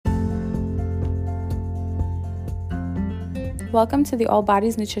Welcome to the All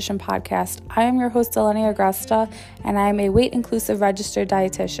Bodies Nutrition Podcast. I am your host, Eleni Agresta, and I am a weight-inclusive registered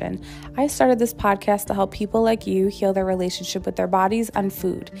dietitian. I started this podcast to help people like you heal their relationship with their bodies and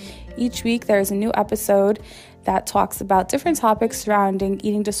food. Each week, there is a new episode that talks about different topics surrounding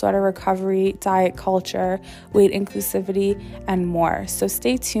eating disorder recovery, diet culture, weight inclusivity, and more. So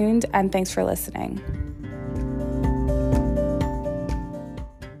stay tuned, and thanks for listening.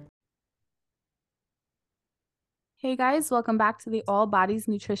 Hey guys, welcome back to the All Bodies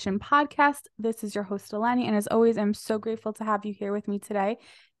Nutrition Podcast. This is your host, Eleni, and as always, I'm so grateful to have you here with me today.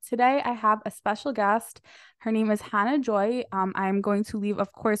 Today, I have a special guest. Her name is Hannah Joy. I'm going to leave,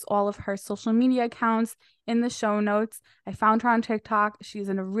 of course, all of her social media accounts in the show notes. I found her on TikTok. She's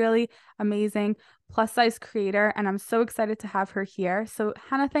a really amazing plus-size creator, and I'm so excited to have her here. So,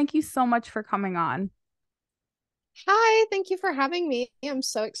 Hannah, thank you so much for coming on. Hi, thank you for having me. I'm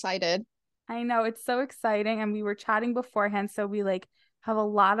so excited. I know, it's so exciting, and we were chatting beforehand, so we have a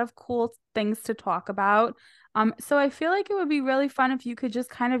lot of cool things to talk about. So I feel like it would be really fun if you could just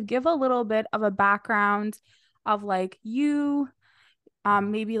kind of give a little bit of a background of you,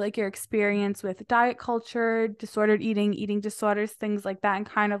 maybe your experience with diet culture, disordered eating, eating disorders, things like that, and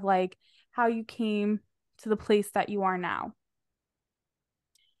kind of how you came to the place that you are now.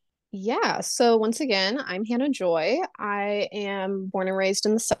 Yeah, so once again, I'm Hannah Joy. I am born and raised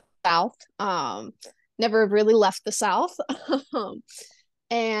in the South. Never really left the South. Um,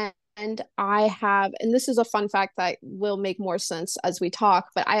 and I have, and this is a fun fact that will make more sense as we talk,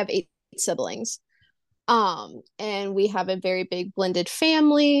 but I have 8 siblings. And we have a very big blended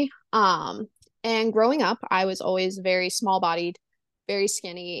family. And growing up, I was always very small-bodied, very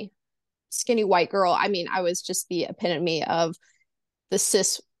skinny white girl. I mean, I was just the epitome of the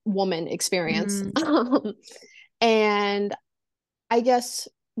cis woman experience. Mm. And I guess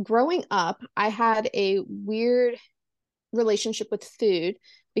growing up, I had a weird relationship with food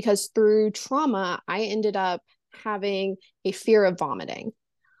because through trauma, I ended up having a fear of vomiting.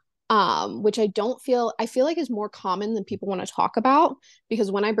 Which I feel like is more common than people want to talk about,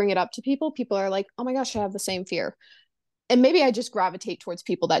 because when I bring it up to people, people are like, oh my gosh, I have the same fear. And maybe I just gravitate towards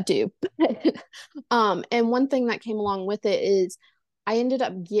people that do. And one thing that came along with it is I ended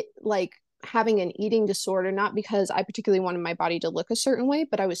up having an eating disorder, not because I particularly wanted my body to look a certain way,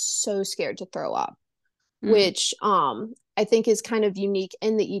 but I was so scared to throw up, Mm. which I think is kind of unique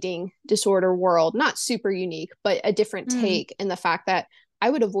in the eating disorder world. Not super unique, but a different Mm. take in the fact that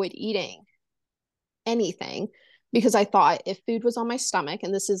I would avoid eating anything because I thought if food was on my stomach,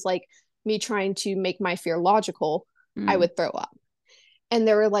 and this is like me trying to make my fear logical, I Mm. would throw up. And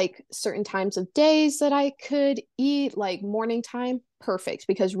there were certain times of days that I could eat, like morning time, perfect,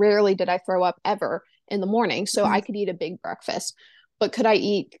 because rarely did I throw up ever in the morning. So I Mm. could eat a big breakfast. But could I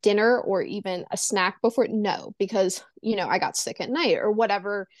eat dinner or even a snack before? No, because, I got sick at night or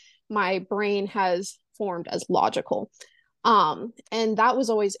whatever my brain has formed as logical. And that was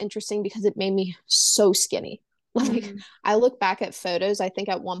always interesting because it made me so skinny. Like Mm. I look back at photos, I think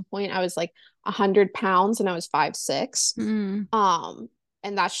at one point I was like 100 pounds and I was 5'6". Mm. Um,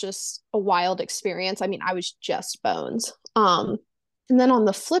 and that's just a wild experience. I mean, I was just bones. And then on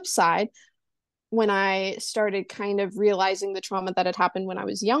the flip side, when I started kind of realizing the trauma that had happened when I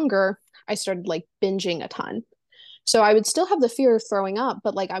was younger, I started binging a ton. So I would still have the fear of throwing up,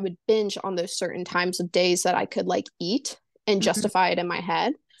 but I would binge on those certain times of days that I could eat and Mm. justify it in my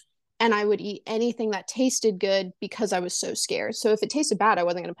head. And I would eat anything that tasted good because I was so scared. So if it tasted bad, I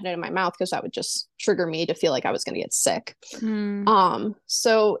wasn't going to put it in my mouth because that would just trigger me to feel like I was going to get sick. Mm.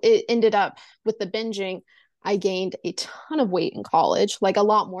 So it ended up with the binging, I gained a ton of weight in college, like a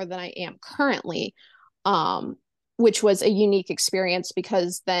lot more than I am currently. Um, which was a unique experience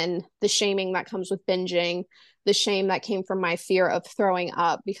because then the shaming that comes with binging, the shame that came from my fear of throwing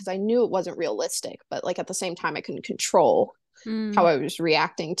up because I knew it wasn't realistic, but at the same time I couldn't control how Mm. I was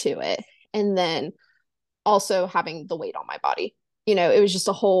reacting to it. And then also having the weight on my body. It was just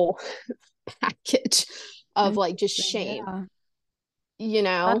a whole package of just Interesting. shame,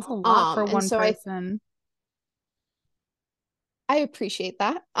 Yeah. That's a lot for and one so person. I appreciate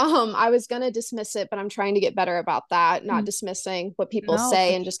that. I was gonna dismiss it, but I'm trying to get better about that, not Mm. dismissing what people No,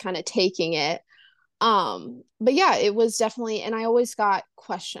 say for and just kind of taking it. But yeah, it was definitely, and I always got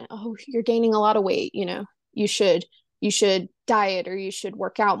questioned, oh, you're gaining a lot of weight, you should you should diet or you should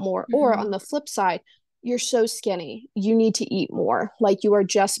work out more. Or on Mm. the flip side, you're so skinny, you need to eat more, like you are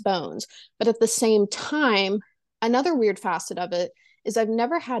just bones. But at the same time, another weird facet of it is I've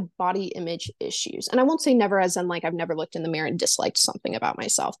never had body image issues. And I won't say never as in I've never looked in the mirror and disliked something about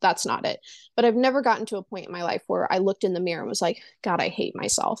myself. That's not it. But I've never gotten to a point in my life where I looked in the mirror and was like, God, I hate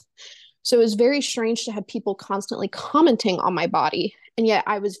myself. So it was very strange to have people constantly commenting on my body. And yet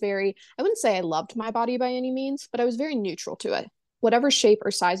I was very, I wouldn't say I loved my body by any means, but I was very neutral to it. Whatever shape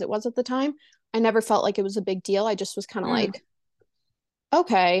or size it was at the time, I never felt like it was a big deal. I just was kind of Mm, like,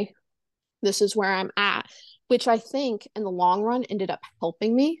 okay, this is where I'm at, which I think in the long run ended up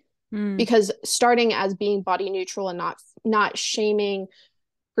helping me mm, because starting as being body neutral and not shaming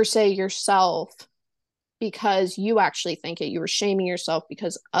per se yourself because you actually think it, you were shaming yourself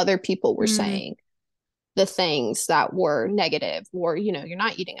because other people were mm. saying the things that were negative, or you're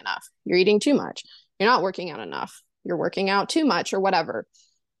not eating enough, you're eating too much, you're not working out enough, you're working out too much, or whatever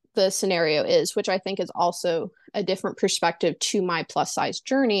the scenario is, which I think is also a different perspective to my plus size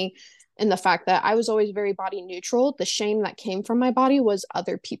journey. And the fact that I was always very body neutral, the shame that came from my body was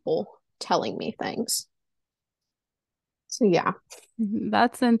other people telling me things. So yeah. Mhm.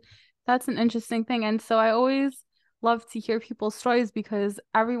 That's an interesting thing. And so I always love to hear people's stories because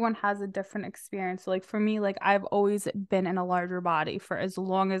everyone has a different experience. So like for me, like I've always been in a larger body for as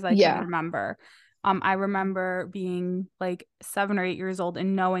long as I can Yeah. remember. I remember being like 7 or 8 years old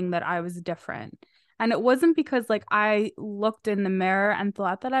and knowing that I was different. And it wasn't because like I looked in the mirror and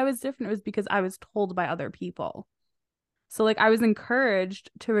thought that I was different. It was because I was told by other people. So like I was encouraged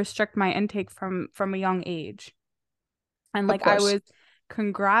to restrict my intake from a young age. And Of like I course. was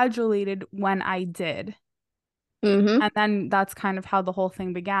congratulated when I did. Mm-hmm. And then that's kind of how the whole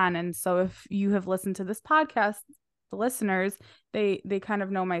thing began. And so if you have listened to this podcast, the listeners, they kind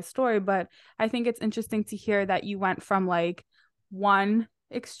of know my story, but I think it's interesting to hear that you went from like one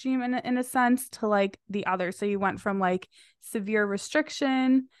extreme in a sense to like the other. So you went from like severe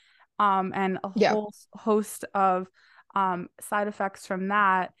restriction and a Yeah. whole host of side effects from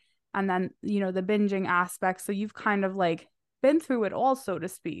that, and then the binging aspect. So you've kind of like been through it all, so to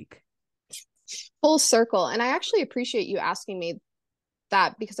speak. Full circle. And I actually appreciate you asking me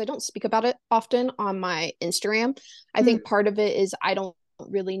that because I don't speak about it often on my Instagram. I Mm, think part of it is I don't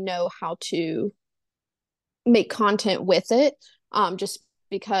really know how to make content with it, just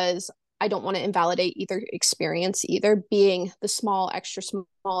because I don't want to invalidate either experience, either being the small, extra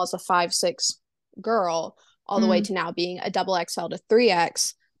small as a 5'6" girl, all the way mm. to now being a double XL to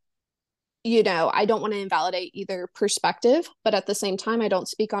 3X. I don't want to invalidate either perspective, but at the same time, I don't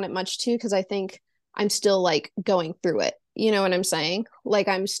speak on it much too, because I think I'm still like going through it. You know what I'm saying? Like,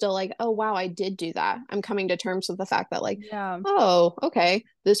 I'm still like, oh, wow, I did do that. I'm coming to terms with the fact that, like, Yeah. oh, okay,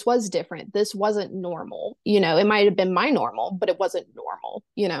 this was different. This wasn't normal. It might have been my normal, but it wasn't normal.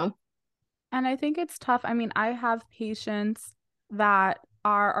 And I think it's tough. I mean, I have patients that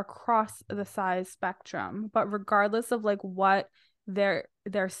are across the size spectrum, but regardless of like what their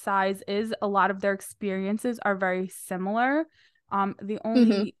size is, a lot of their experiences are very similar. The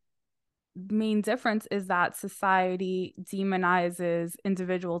Mm-hmm. only main difference is that society demonizes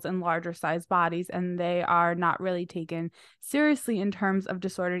individuals in larger size bodies, and they are not really taken seriously in terms of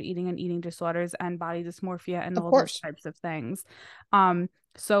disordered eating and eating disorders and body dysmorphia and Of all those course. types of things.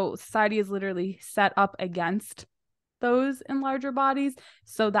 So society is literally set up against those in larger bodies.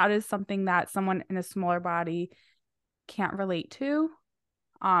 So that is something that someone in a smaller body can't relate to.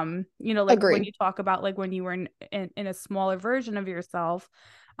 Like when Agree. you talk about like when you were in a smaller version of yourself,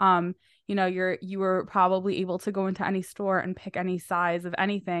 you were probably able to go into any store and pick any size of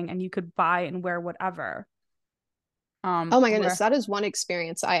anything and you could buy and wear whatever. Oh my goodness, Where that is one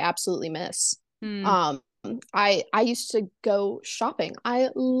experience I absolutely miss. mm, Um, I used to go shopping. I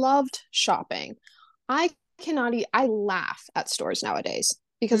loved shopping. I cannot eat. I laugh at stores nowadays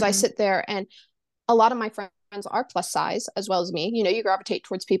because I mm, sit there and a lot of my friends are plus size as well as me. You gravitate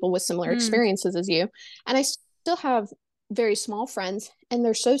towards people with similar mm, experiences as you. And I still have very small friends, and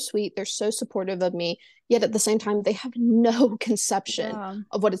they're so sweet. They're so supportive of me. Yet at the same time, they have no conception yeah,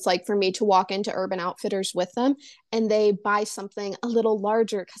 of what it's like for me to walk into Urban Outfitters with them and they buy something a little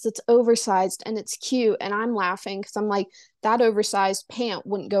larger because it's oversized and it's cute. And I'm laughing because I'm like, that oversized pant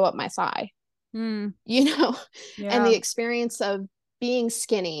wouldn't go up my thigh, mm, you know? And the yeah, experience of being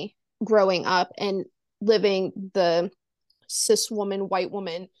skinny growing up and living the cis woman, white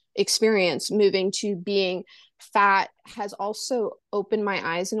woman experience, moving to being fat has also opened my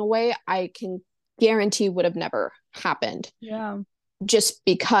eyes in a way I can guarantee would have never happened yeah, just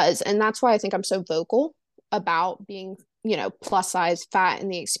because. And that's why I think I'm so vocal about being, plus size, fat in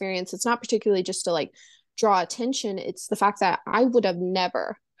the experience. It's not particularly just to like draw attention, it's the fact that I would have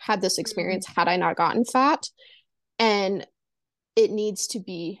never had this mm, experience had I not gotten fat. And it needs to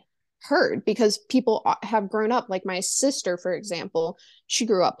be heard because people have grown up, like my sister for example, she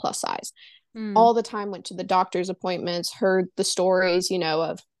grew up plus size mm, all the time, went to the doctor's appointments, heard the stories,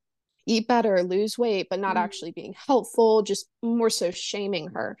 of eat better, lose weight, but not Mm. actually being helpful, just more so shaming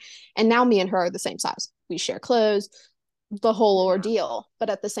her. And now me and her are the same size. We share clothes, the whole Yeah. ordeal. But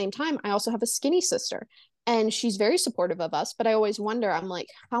at the same time, I also have a skinny sister and she's very supportive of us. But I always wonder, I'm like,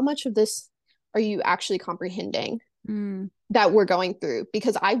 how much of this are you actually comprehending Mm. that we're going through?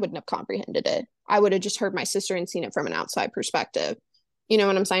 Because I wouldn't have comprehended it. I would have just heard my sister and seen it from an outside perspective. You know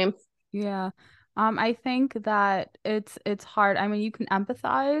what I'm saying? Yeah. I think that it's hard. I mean, you can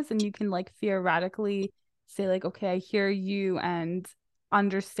empathize and you can like theoretically say like, okay, I hear you and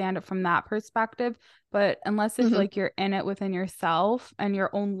understand it from that perspective. But unless if Mm-hmm. like you're in it within yourself and your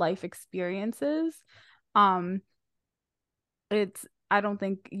own life experiences, um, it's I don't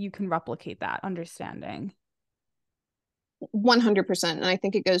think you can replicate that understanding. 100%. And I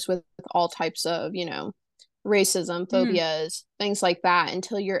think it goes with all types of, racism, Mm. phobias, things like that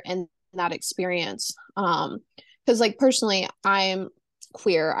until you're in that experience. Because like personally, I'm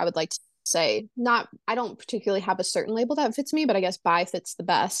queer. I would like to say not, I don't particularly have a certain label that fits me, but I guess bi fits the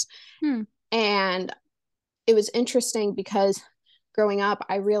best. Hmm. And it was interesting because growing up,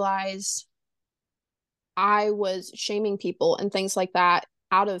 I realized I was shaming people and things like that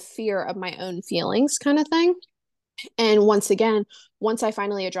out of fear of my own feelings, kind of thing. And once again, once I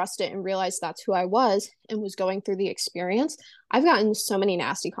finally addressed it and realized that's who I was and was going through the experience, I've gotten so many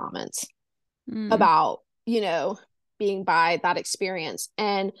nasty comments Mm. about, being by that experience.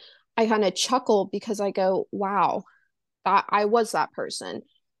 And I kind of chuckle because I go, wow, that I was that person.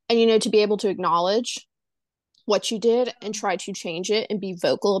 And, to be able to acknowledge what you did and try to change it and be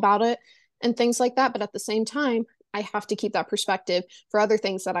vocal about it and things like that. But at the same time, I have to keep that perspective for other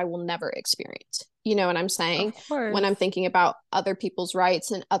things that I will never experience. You know what I'm saying? Of When I'm course. thinking about other people's rights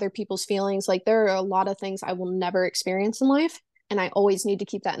and other people's feelings, like there are a lot of things I will never experience in life. And I always need to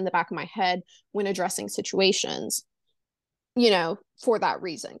keep that in the back of my head when addressing situations, for that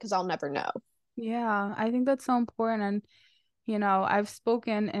reason, because I'll never know. Yeah, I think that's so important. And, I've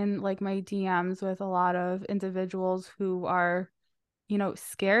spoken in like my DMs with a lot of individuals who are,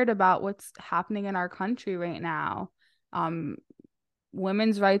 scared about what's happening in our country right now. Um,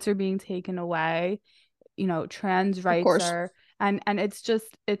 Women's rights are being taken away, trans Of rights course. are, and it's just,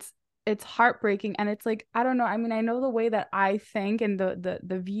 it's heartbreaking. And it's like, I don't know. I mean, I know the way that I think and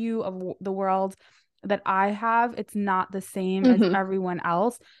the view of the world that I have, it's not the same as Mm-hmm. everyone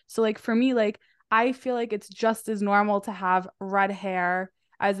else. So like for me, like I feel like it's just as normal to have red hair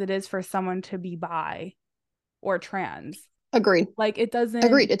as it is for someone to be bi or trans. Agreed. Like it doesn't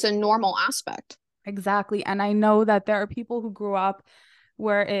Agreed. It's a normal aspect. exactly. And I know that there are people who grew up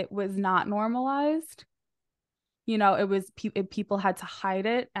where it was not normalized. It was people had to hide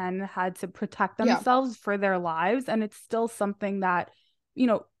it and had to protect Yeah, themselves for their lives. And it's still something that, you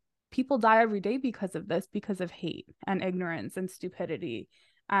know, people die every day because of this, because of hate and ignorance and stupidity.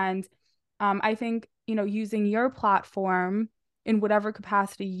 And I think, using your platform in whatever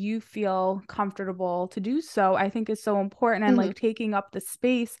capacity you feel comfortable to do so, I think is so important and mm-hmm. like taking up the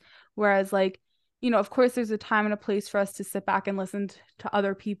space. Whereas, like, of course, there's a time and a place for us to sit back and listen to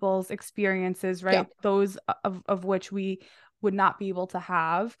other people's experiences, Yeah, right? Those of which we would not be able to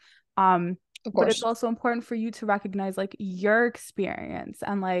have. Um, of but it's course. also important for you to recognize like your experience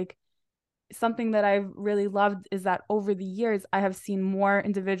and like something that I've really loved is that over the years, I have seen more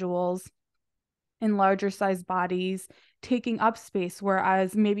individuals in larger sized bodies taking up space,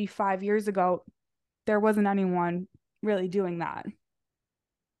 whereas maybe 5 years ago, there wasn't anyone really doing that.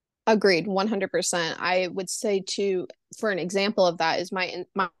 Agreed, 100%. I would say too, for an example of that is my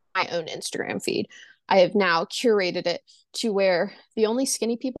own Instagram feed. I have now curated it to where the only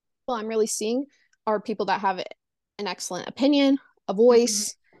skinny people I'm really seeing are people that have an excellent opinion, a Mhm.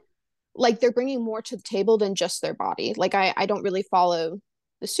 voice, like they're bringing more to the table than just their body. Like I don't really follow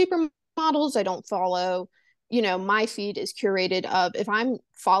the supermodels. I don't follow, my feed is curated of if I'm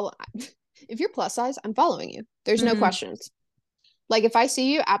follow if you're plus size, I'm following you. There's no Mm. questions. Like if I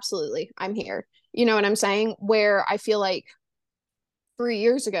see you, absolutely, I'm here. You know what I'm saying? Where I feel like 3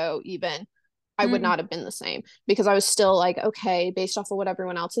 years ago, even I would Mm. not have been the same because I was still like, okay, based off of what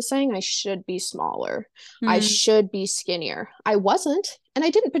everyone else is saying, I should be smaller. I Mm. should be skinnier. I wasn't. And I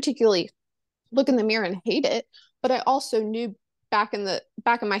didn't particularly look in the mirror and hate it, but I also knew back in the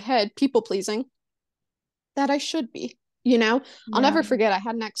back of my head, people pleasing, that I should be. I'll Yeah. never forget I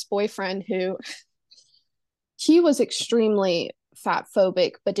had an ex-boyfriend who he was extremely fat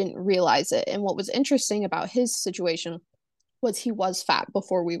phobic but didn't realize it. And what was interesting about his situation was he was fat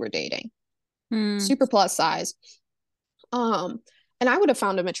before we were dating. Mm. Super plus size. Um and I would have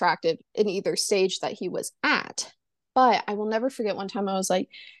found him attractive in either stage that he was at. But I will never forget one time I was like,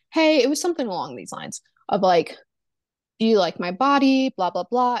 "Hey, it was something along these lines of like do you like my body? Blah, blah,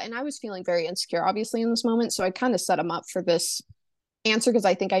 blah. And I was feeling very insecure, obviously, in this moment. So I kind of set him up for this answer because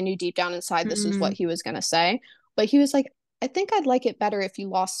I think I knew deep down inside this is what Mm, he was going to say. But he was like, I think I'd like it better if you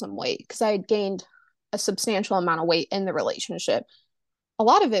lost some weight because I had gained a substantial amount of weight in the relationship. A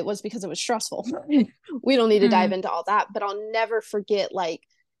lot of it was because it was stressful. We don't need to dive mm, into all that, but I'll never forget like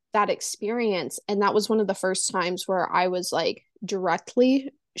that experience. And that was one of the first times where I was like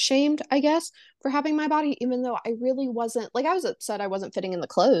directly shamed, I guess, for having my body, even though I really wasn't like, I was upset I wasn't fitting in the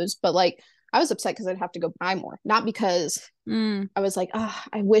clothes, but like I was upset because I'd have to go buy more, not because mm. I was like, oh,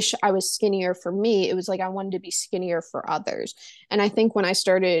 I wish I was skinnier for me. It was like I wanted to be skinnier for others. And I think when I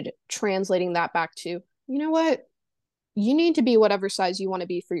started translating that back to, you know what, you need to be whatever size you want to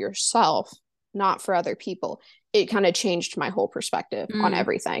be for yourself, not for other people. It kind of changed my whole perspective on Mm.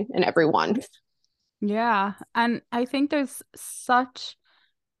 everything and everyone. Yeah. And I think there's such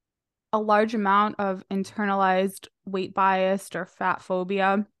a large amount of internalized weight bias or fat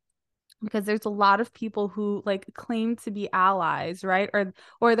phobia because there's a lot of people who like claim to be allies, right?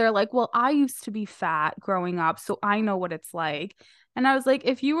 Or they're like, "Well, I used to be fat growing up, so I know what it's like." And I was like,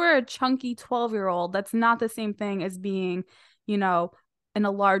 if you were a chunky 12-year-old, that's not the same thing as being, you know, in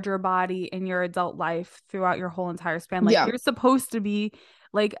a larger body in your adult life throughout your whole entire span. Like Yeah. you're supposed to be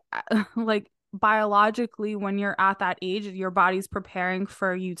like like biologically when you're at that age your body's preparing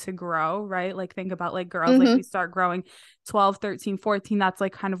for you to grow, right? Like think about like girls, like we Mm-hmm. start growing 12, 13, 14. That's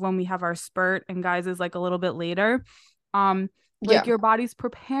like kind of when we have our spurt, and guys is like a little bit later. um like Yeah. your body's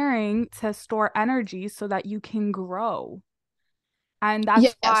preparing to store energy so that you can grow, and that's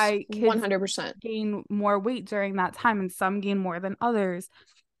Yes. why kids 100%. gain more weight during that time and some gain more than others.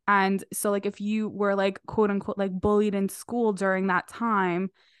 And so like if you were like quote unquote like bullied in school during that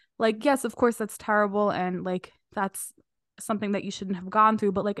time, like yes, of course that's terrible and like that's something that you shouldn't have gone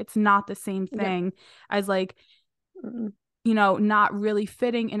through, but like it's not the same Yeah. thing as like, Mm-hmm. not really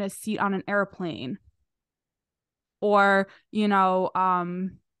fitting in a seat on an airplane, or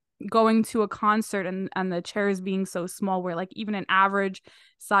going to a concert and the chairs being so small where like even an average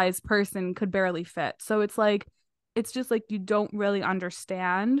sized person could barely fit. So it's like it's just like you don't really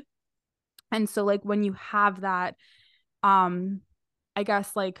understand. And so like when you have that I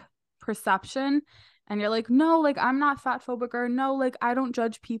guess like perception, and you're like, no, like I'm not fat phobic, or no, like I don't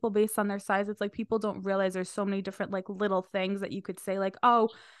judge people based on their size. It's like people don't realize there's so many different like little things that you could say, like, oh,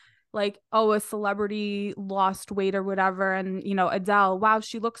 a celebrity lost weight or whatever. And, Adele, wow,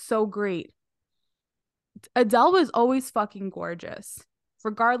 she looks so great. Adele was always fucking gorgeous,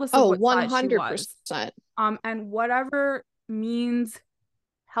 regardless of Oh, what size she was. 100%. And whatever means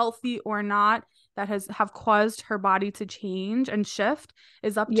healthy or not that have caused her body to change and shift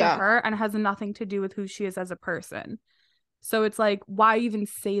is up to Yeah. her and has nothing to do with who she is as a person. So it's like, why even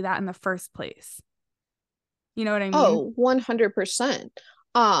say that in the first place? You know what I mean? Oh, 100%.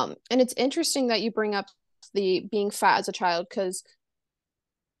 And it's interesting that you bring up the being fat as a child because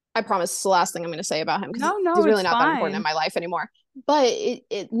I promise it's the last thing I'm going to say about him because No, no, he's really it's not that important in fine. my life anymore. But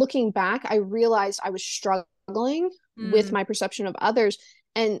looking back, I realized I was struggling with Mm, my perception of others.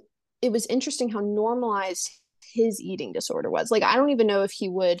 And it was interesting how normalized his eating disorder was. Like, I don't even know if he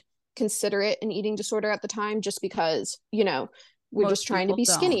would consider it an eating disorder at the time just because, we're just most trying to people be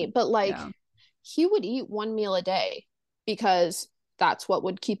skinny. don't. But like, Yeah. he would eat one meal a day because that's what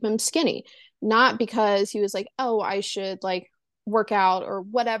would keep him skinny, not because he was like, oh, I should like work out or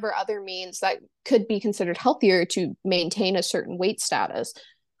whatever other means that could be considered healthier to maintain a certain weight status.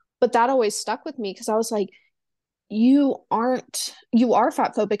 But that always stuck with me because I was like, you are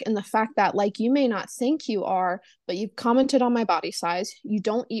fat phobic in the fact that like you may not think you are, but you've commented on my body size. You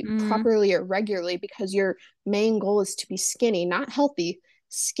don't eat Mm, properly or regularly because your main goal is to be skinny, not healthy,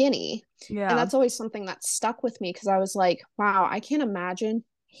 skinny. And yeah. that's always something that stuck with me because I was like, wow, I can't imagine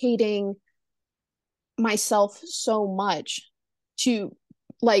hating myself so much to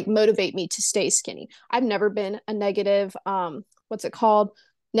like motivate me to stay skinny. I've never been a negative what's it called?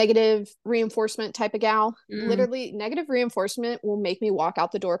 Negative reinforcement type of gal. Mm. Literally negative reinforcement will make me walk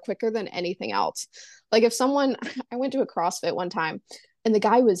out the door quicker than anything else. Like if someone I went to a CrossFit one time and the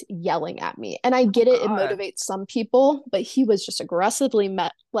guy was yelling at me. And I Oh get it God. motivates some people, but he was just aggressively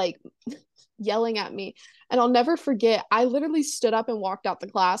like yelling at me. And I'll never forget, I literally stood up and walked out the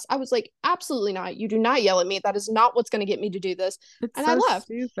class. I was like, absolutely not. You do not yell at me. That is not what's going to get me to do this. It's And I so left.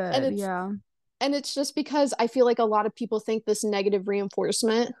 And stupid. it's Yeah. and it's just because I feel like a lot of people think this negative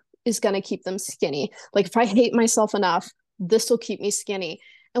reinforcement is going to keep them skinny. Like if I hate myself enough, this will keep me skinny.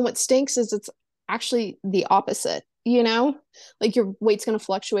 And what stinks is it's actually the opposite, Like your weight's going to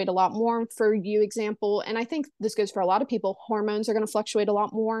fluctuate a lot more for you example, and I think this goes for a lot of people. Hormones are going to fluctuate a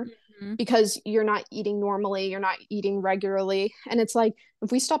lot more. Mhm. because you're not eating normally, you're not eating regularly. And it's like,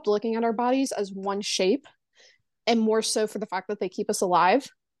 if we stopped looking at our bodies as one shape and more so for the fact that they keep us alive,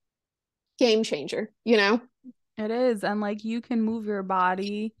 game changer, you know? It is. And like you can move your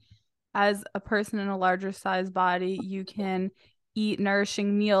body as a person in a larger size body. You can eat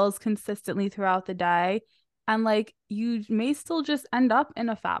nourishing meals consistently throughout the day. And like you may still just end up in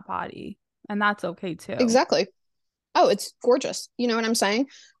a fat body. And that's okay too. Exactly. Oh, it's gorgeous. You know what I'm saying?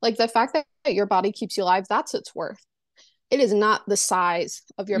 Like the fact that your body keeps you alive, that's its worth. It is not the size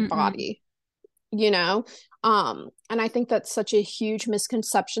of your Mm-mm. body, you know? And I think that's such a huge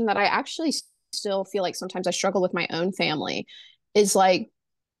misconception that I actually still feel like sometimes I struggle with my own family is like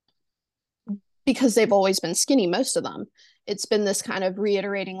because they've always been skinny, most of them. It's been this kind of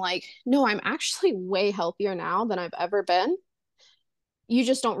reiterating, like, no, I'm actually way healthier now than I've ever been. You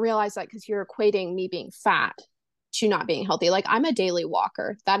just don't realize that because you're equating me being fat to not being healthy. Like, I'm a daily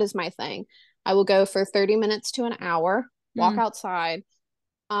walker. That is my thing. I will go for 30 minutes to an hour, walk Mm. outside,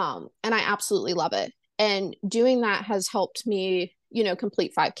 and I absolutely love it. And doing that has helped me, you know,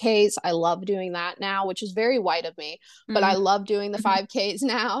 complete 5Ks. I love doing that now, which is very white of me, but I Mm. love doing the 5Ks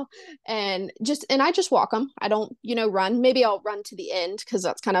now. And I just walk them. I don't, you know, run. Maybe I'll run to the end because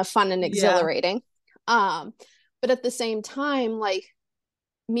that's kind of fun and Yeah. exhilarating. Um, but at the same time, like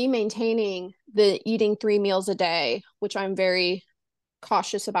me maintaining the eating 3 meals a day, which I'm very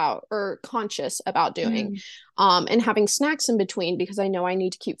cautious about or conscious about doing, Mm. and having snacks in between because I know I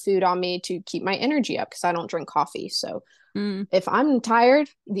need to keep food on me to keep my energy up because I don't drink coffee. So Mm. if I'm tired,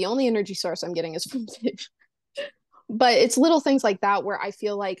 the only energy source I'm getting is from food. But it's little things like that where I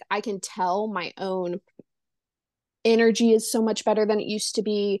feel like I can tell my own energy is so much better than it used to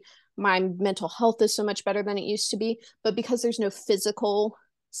be. My mental health is so much better than it used to be. But because there's no physical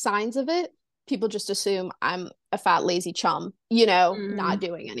signs of it, people just assume I'm a fat, lazy chum, you know, not Mm.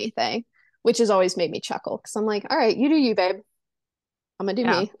 doing anything, which has always made me chuckle because I'm like, all right, you do you, babe. I'm gonna do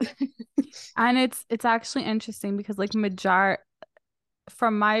Yeah. me. And it's actually interesting because like major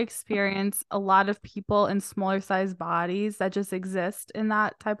from my experience, a lot of people in smaller size bodies that just exist in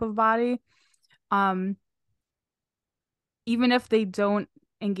that type of body, um, even if they don't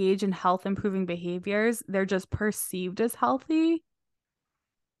engage in health improving behaviors, they're just perceived as healthy.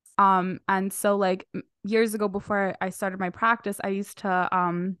 And so like years ago before I started my practice, I used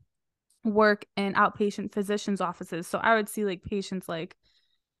to work in outpatient physicians' offices. So I would see like patients like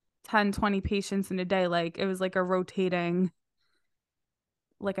 10, 20 patients in a day. Like it was like a rotating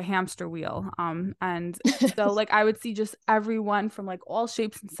like a hamster wheel. And so like I would see just everyone from like all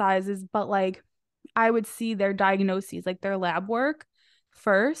shapes and sizes, but like I would see their diagnoses, like their lab work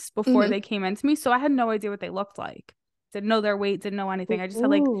first before Mm-hmm. they came into me. So I had no idea what they looked like. Didn't know their weight, didn't know anything. I just had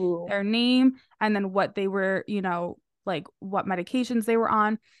like Ooh. their name and then what they were, like what medications they were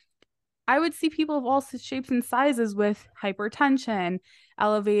on. I would see people of all shapes and sizes with hypertension,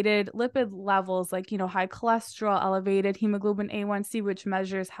 elevated lipid levels, like, high cholesterol, elevated hemoglobin A1C, which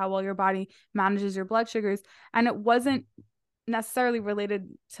measures how well your body manages your blood sugars. And it wasn't necessarily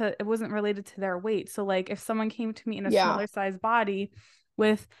it wasn't related to their weight. So, like, if someone came to me in a Yeah. smaller size body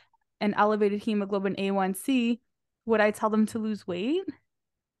with an elevated hemoglobin A1C, would I tell them to lose weight?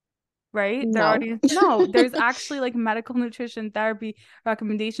 Right? They're No. already, no, there's actually like medical nutrition therapy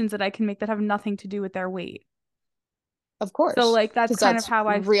recommendations that I can make that have nothing to do with their weight. Of So, course. like, that's Because kind of that's how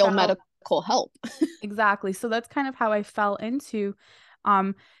I real felt. medical help. Exactly. So, that's kind of how I fell into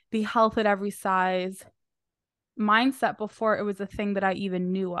um, the health at every size mindset before it was a thing that I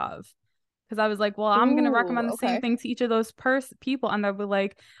even knew of. Because I was like, well, I'm going to Ooh, recommend the same okay. thing to each of those people. And they'll be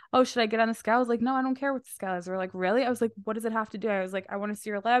like, oh, should I get on the scale? I was like, no, I don't care what the scale is. They're like, really? I was like, what does it have to do? I was like, I want to see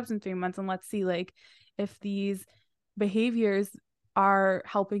your labs in 3 months and let's see like if these behaviors are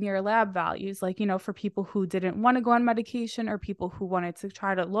helping your lab values. Like, for people who didn't want to go on medication or people who wanted to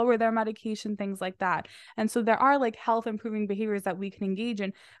try to lower their medication, things like that. And so there are like health improving behaviors that we can engage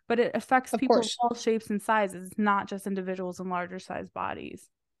in, but it affects Of people of course. all shapes and sizes, not just individuals in larger size bodies.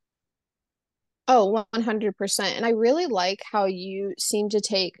 Oh, 100%. And I really like how you seem to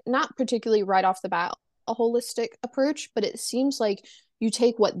take, not particularly right off the bat, a holistic approach, but it seems like you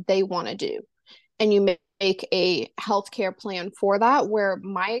take what they want to do and you make a healthcare plan for that, where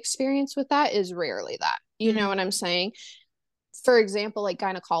my experience with that is rarely that. You know Mm, what I'm saying? For example, like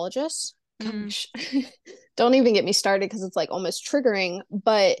gynecologists, mm, gosh, don't even get me started because it's like almost triggering.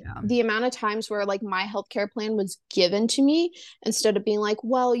 But yeah. the amount of times where like my healthcare plan was given to me instead of being like,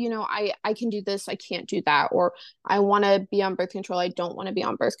 well, you know, I can do this, I can't do that, or I want to be on birth control, I don't want to be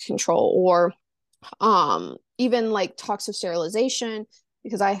on birth control, or even like talks of sterilization.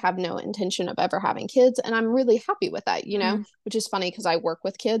 because I have no intention of ever having kids. And I'm really happy with that, Mm. which is funny because I work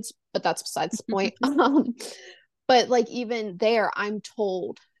with kids, but that's besides the point. But like even there, I'm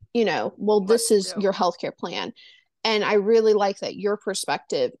told, well, What this to is do. your healthcare plan. And I really like that your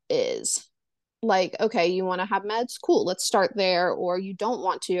perspective is like, okay, you want to have meds? Cool, let's start there. Or you don't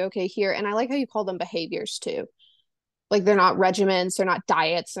want to, okay, here. And I like how you call them behaviors too. Like they're not regimens, they're not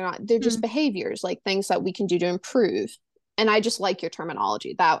diets, they're just Mm. behaviors, like things that we can do to improve. And I just like your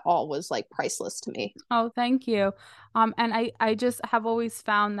terminology. That all was like priceless to me. Oh, thank you. And I just have always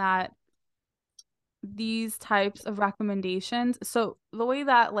found that these types of recommendations. So the way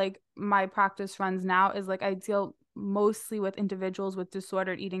that like my practice runs now is like I deal mostly with individuals with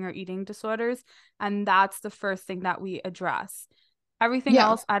disordered eating or eating disorders, and that's the first thing that we address. Everything Yeah,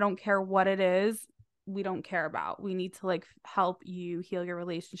 else, I don't care what it is, we don't care about. We need to like help you heal your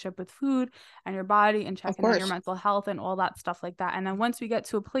relationship with food and your body and of check in on your course. mental health and all that stuff like that. And then once we get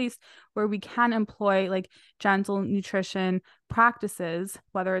to a place where we can employ like gentle nutrition practices,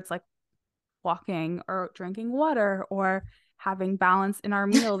 whether it's like walking or drinking water or having balance in our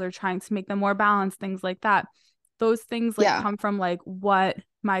meals or trying to make them more balanced, things like that. Those things like Yeah, come from like what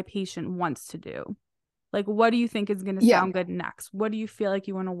my patient wants to do. Like, what do you think is going to yeah, sound good next? What do you feel like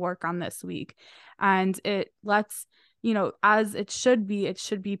you want to work on this week? And it lets, you know, as it should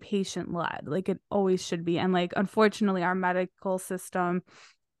be patient led, like it always should be. And like, unfortunately, our medical system,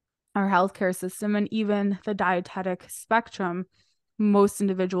 our healthcare system, and even the dietetic spectrum, most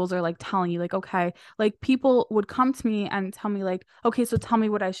individuals are like telling you, like, okay, like people would come to me and tell me, like, okay, so tell me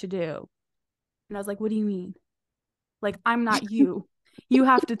what I should do. And I was like, what do you mean? Like, I'm not you. You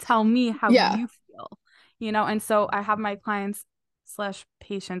have to tell me how yeah. you feel, you know? And so I have my clients slash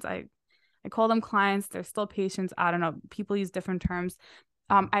patients. I call them clients. They're still patients. I don't know. People use different terms.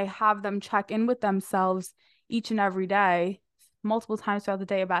 I have them check in with themselves each and every day, multiple times throughout the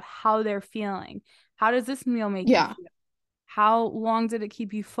day about how they're feeling. How does this meal make you Yeah. feel? How long did it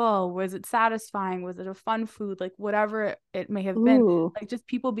keep you full? Was it satisfying? Was it a fun food? Like whatever it may have been. Ooh. Like just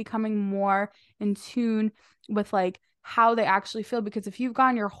people becoming more in tune with like how they actually feel. Because if you've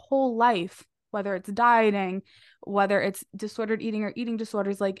gone your whole life, whether it's dieting, whether it's disordered eating or eating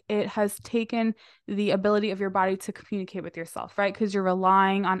disorders, like it has taken the ability of your body to communicate with yourself, right? Because you're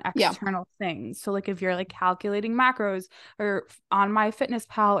relying on Yeah. external things. So like if you're like calculating macros or on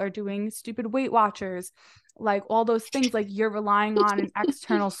MyFitnessPal or doing stupid Weight Watchers, like all those things, like you're relying on an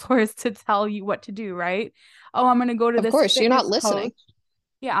external source to tell you what to do, right? Oh, I'm going to go to Of this course, you're not fitness coach. listening.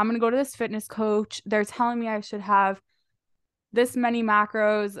 Yeah, I'm going to go to this fitness coach. They're telling me I should have this many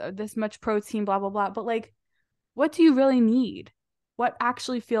macros, this much protein, blah, blah, blah. But like, what do you really need? What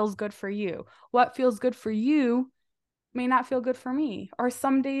actually feels good for you? What feels good for you may not feel good for me. Or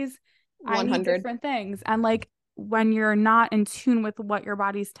some days I need 100. different things. And like when you're not in tune with what your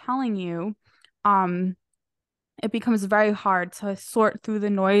body's telling you, um, it becomes very hard to sort through the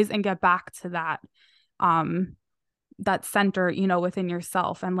noise and get back to um that center, you know, within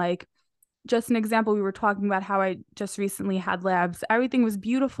yourself. And like just an example, we were talking about how I just recently had labs. Everything was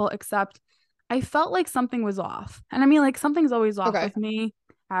beautiful except I felt like something was off. And I mean, like something's always off Okay. with me.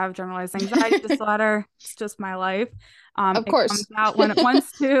 I have generalized anxiety disorder. It's just my life. Of It comes course. out when it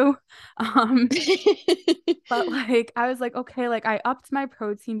wants to. Um, but like I was like, okay, like I upped my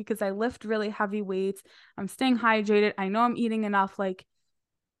protein because I lift really heavy weights. I'm staying hydrated. I know I'm eating enough, like,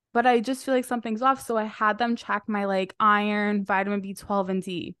 but I just feel like something's off. So I had them check my like iron, vitamin B12, and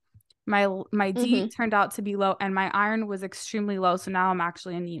D. My D Hmm. turned out to be low and my iron was extremely low. So now I'm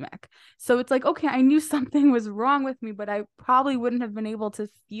actually anemic. So it's like, okay, I knew something was wrong with me, but I probably wouldn't have been able to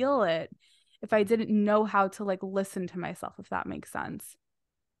feel it if I didn't know how to like listen to myself, if that makes sense.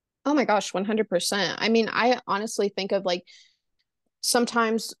 Oh my gosh, 100%. I mean, I honestly think of like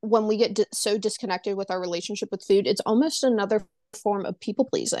sometimes when we get so disconnected with our relationship with food, it's almost another form of people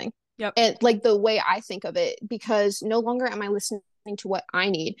pleasing. Yep. And like the way I think of it, because no longer am I listening to what I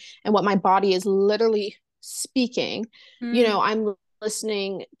need and what my body is literally speaking. Mm, I'm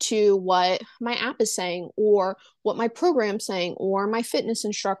listening to what my app is saying or what my program's saying or my fitness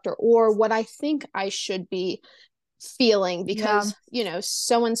instructor or what I think I should be feeling yeah. because,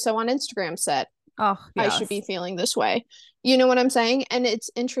 so and so on Instagram said Oh, I should be yes. feeling this way. You know what I'm saying? And it's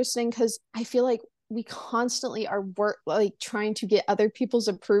interesting because I feel like we constantly are like trying to get other people's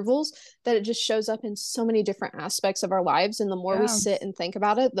approvals that it just shows up in so many different aspects of our lives. And the more we sit Yes. and think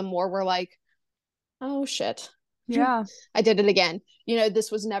about it, the more we're like, oh shit, Yeah. I did it again.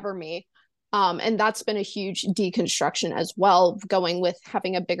 This was never me. And that's been a huge deconstruction as well, going with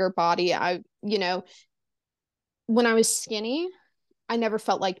having a bigger body. When I was skinny, I never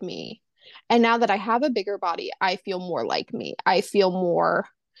felt like me. And now that I have a bigger body, I feel more like me. I feel more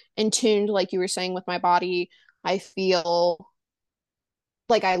in tune, like you were saying, with my body. I feel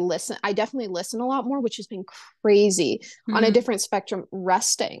like I definitely listen a lot more, which has been crazy. On a Mm, different spectrum,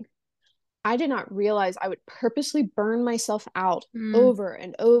 resting. I did not realize I would purposely burn myself out mm, over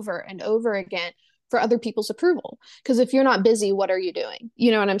and over and over again for other people's approval. Because if you're not busy, what are you doing?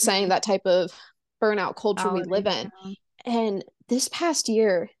 You know what I'm saying? mm. That type of burnout culture we live Validate. in. Yeah. And this past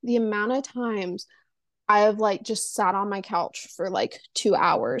year, the amount of times I have like just sat on my couch for like 2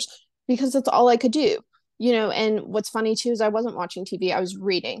 hours because that's all I could do. And what's funny too is I wasn't watching TV, I was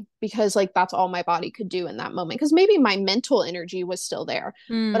reading because like that's all my body could do in that moment. Because maybe my mental energy was still there,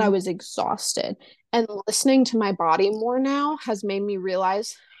 but I Mm, was exhausted. And listening to my body more now has made me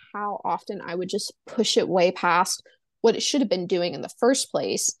realize how often I would just push it way past what it should have been doing in the first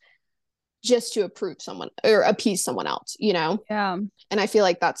place just to approve someone or appease someone else. yeah. And I feel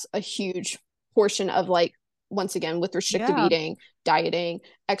like that's a huge portion of like, once again, with restrictive Yeah. eating, dieting,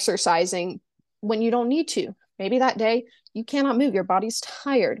 exercising when you don't need to. Maybe that day you cannot move, your body's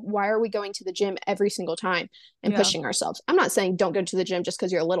tired. Why are we going to the gym every single time and Yeah. pushing ourselves? I'm not saying don't go to the gym just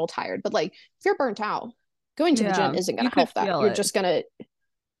because you're a little tired, but like if you're burnt out, going to the Yeah. gym isn't going You to could help that. feel You're it. just going to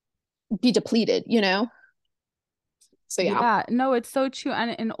be depleted. So yeah. Yeah, no, it's so true.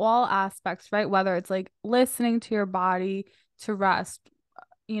 And in all aspects, right? Whether it's like listening to your body to rest,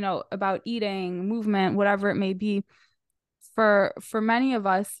 about eating, movement, whatever it may be. For many of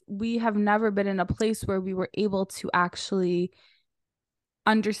us, we have never been in a place where we were able to actually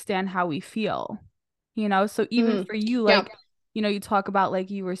understand how we feel. So even Mm, for you, yeah. like, you talk about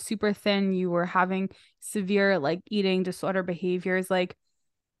like you were super thin, you were having severe like eating disorder behaviors, like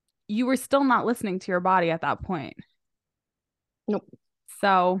you were still not listening to your body at that point. Nope.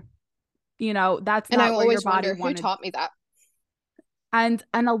 So that's And I not where your always body wonder who wanted. taught me that. And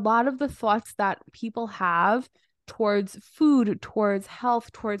a lot of the thoughts that people have towards food, towards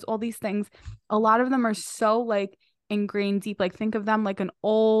health, towards all these things, a lot of them are so like ingrained deep. Like think of them like an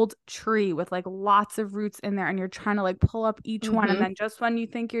old tree with like lots of roots in there, and you're trying to like pull up each one, and Mm-hmm. then just when you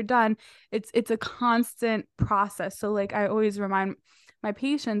think you're done, it's a constant process. So like I always remind my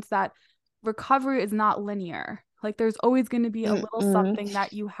patients that recovery is not linear. Like there's always going to be a little Mm-mm. something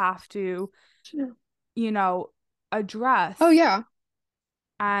that you have to, you know, address. Oh yeah.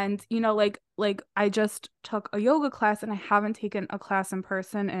 And like I just took a yoga class, and I haven't taken a class in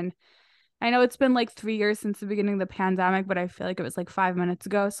person, and I know it's been like 3 years since the beginning of the pandemic, but I feel like it was like 5 minutes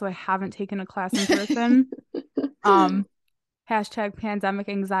ago, so I haven't taken a class in person. um Hashtag pandemic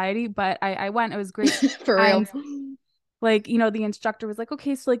anxiety, but I went. It was great. For real. And like the instructor was like,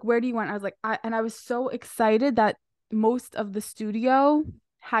 okay, so like where do you want? I was like, and I was so excited that most of the studio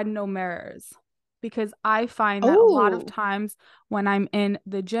had no mirrors, because I find that a lot of Oh, times when I'm in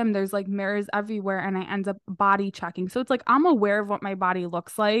the gym, there's like mirrors everywhere, and I end up body checking. So it's like I'm aware of what my body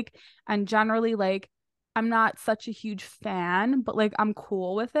looks like, and generally like I'm not such a huge fan, but like I'm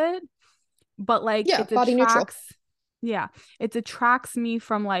cool with it. But like yeah, it body neutral. attracts, yeah, it attracts me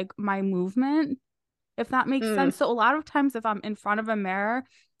from like my movement, if that makes Mm, sense. So a lot of times if I'm in front of a mirror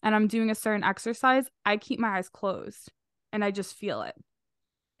and I'm doing a certain exercise, I keep my eyes closed and I just feel it,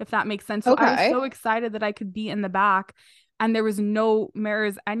 if that makes sense. So I was okay. so excited that I could be in the back and there was no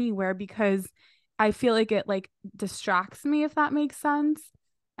mirrors anywhere, because I feel like it like distracts me, if that makes sense.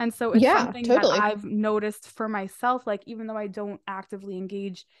 And so it's Yeah, something that totally. I've noticed for myself, like even though I don't actively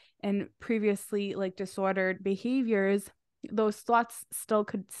engage in previously like disordered behaviors, those thoughts still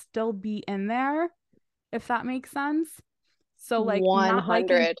could still be in there, if that makes sense. So like not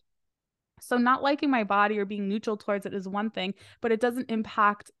liking 100. so not liking my body or being neutral towards it is one thing, but it doesn't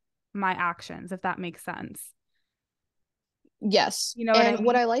impact my actions, if that makes sense. Yes. You know what I And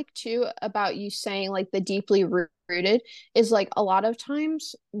what mean? I like too about you saying like the deeply rooted is like a lot of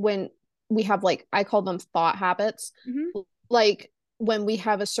times when we have like, I call them thought habits, Hmm. like when we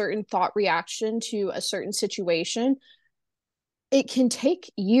have a certain thought reaction to a certain situation, it can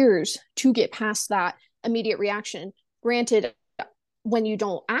take years to get past that immediate reaction. Granted, when you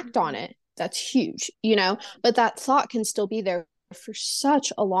don't act on it, that's huge, but that thought can still be there for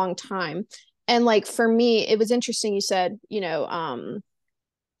such a long time. And like for me, it was interesting you said,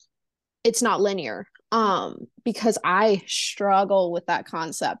 it's not linear. Because I struggle with that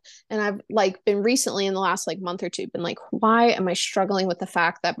concept. And I've like been recently in the last like month or two been like, why am I struggling with the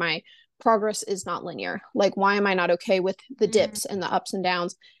fact that my progress is not linear? Like, why am I not okay with the Mm-hmm. dips and the ups and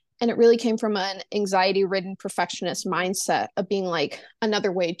downs? And it really came from an anxiety ridden perfectionist mindset of being like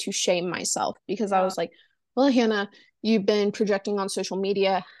another way to shame myself because I Yeah. was like, well, Hannah, you've been projecting on social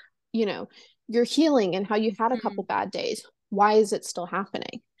media, you know, your healing and how you had a couple Mm-hmm. bad days. why is it still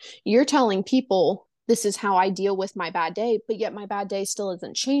happening? You're telling people this is how I deal with my bad day, but yet my bad day still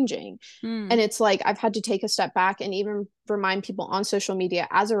isn't changing. And Mm. it's like I've had to take a step back and even remind people on social media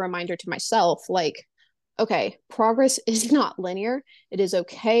as a reminder to myself, like, okay, progress is not linear. It is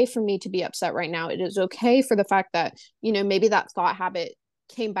okay for me to be upset right now. It is okay for the fact that, maybe that thought habit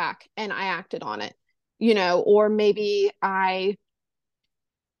came back and I acted on it, or maybe I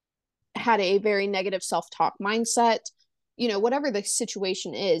had a very negative self-talk mindset, whatever the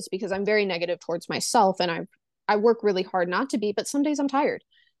situation is, because I'm very negative towards myself and I work really hard not to be, but some days I'm tired.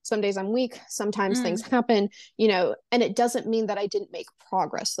 Some days I'm weak, sometimes things Mm. happen, and it doesn't mean that I didn't make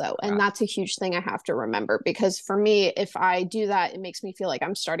progress though. And Correct. that's a huge thing I have to remember, because for me, if I do that, it makes me feel like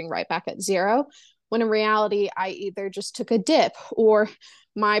I'm starting right back at zero, when in reality, I either just took a dip or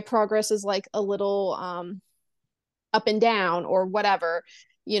my progress is like a little up and down or whatever,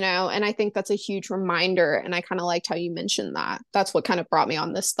 and I think that's a huge reminder. And I kind of liked how you mentioned that. That's what kind of brought me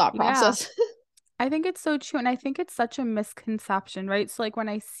on this thought Yeah. process. I think it's so true. And I think it's such a misconception, right? So like when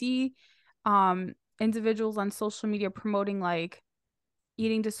I see individuals on social media promoting like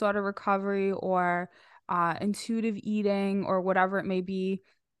eating disorder recovery or intuitive eating or whatever it may be,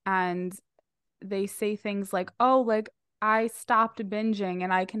 and they say things like, oh, like I stopped binging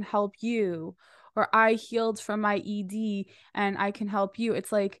and I can help you, or I healed from my ED and I can help you.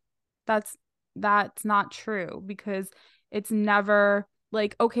 It's like that's that's not true, because it's never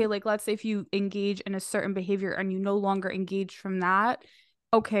like, okay, like let's say if you engage in a certain behavior and you no longer engage from that,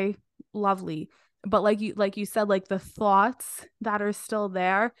 okay, lovely. But like you said, like the thoughts that are still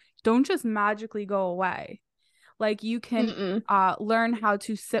there don't just magically go away. Like you can Mm-mm. learn how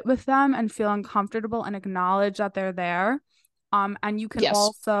to sit with them and feel uncomfortable and acknowledge that they're there. And you can Yes.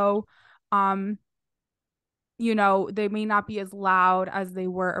 also, um, they may not be as loud as they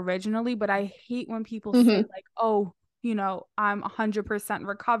were originally, but I hate when people say Mm-hmm. like, oh, I'm 100%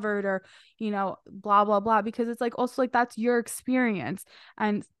 recovered, or, blah, blah, blah, because it's like also like that's your experience.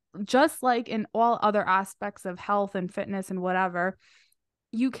 And just like in all other aspects of health and fitness and whatever,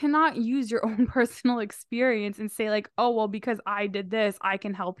 you cannot use your own personal experience and say like, oh, well, because I did this, I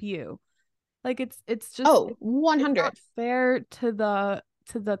can help you. Like it's just Oh, it's not 100. fair to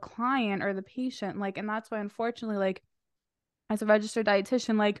the client or the patient. Like, and that's why unfortunately, like as a registered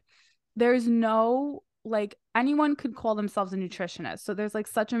dietitian, like there's no like anyone could call themselves a nutritionist. So there's like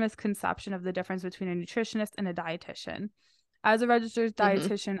such a misconception of the difference between a nutritionist and a dietitian. As a registered Mm-hmm.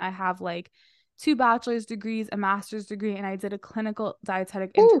 dietitian, I have like two bachelor's degrees, a master's degree, and I did a clinical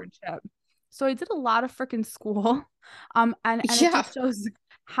dietetic Ooh, internship. So I did a lot of freaking school. And it yeah. just shows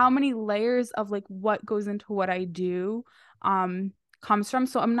how many layers of like what goes into what I do comes from.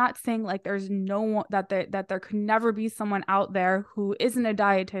 So I'm not saying like there's no one that there could never be someone out there who isn't a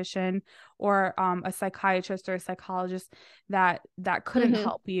dietitian or a psychiatrist or a psychologist that couldn't Mm-hmm.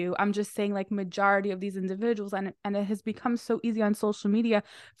 help you. I'm just saying like majority of these individuals, and it has become so easy on social media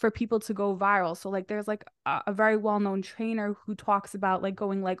for people to go viral. So like there's like a very well-known trainer who talks about like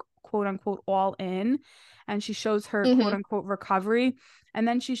going like quote unquote all in, and she shows her quote Mm-hmm. unquote recovery, and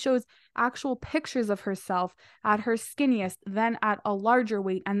then she shows actual pictures of herself at her skinniest, then at a larger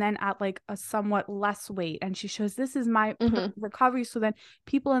weight, and then at like a somewhat less weight. And she shows this is my Mm-hmm. recovery. So then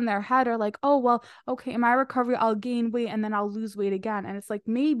people in their head are like, oh, well, okay, in my recovery, I'll gain weight and then I'll lose weight again. And it's like,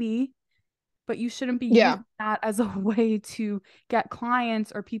 maybe, but you shouldn't be Yeah. using that as a way to get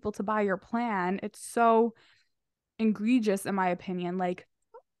clients or people to buy your plan. It's so egregious, in my opinion. Like,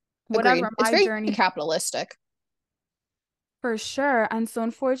 whatever Agreed. It's my very journey. capitalistic. For sure. And so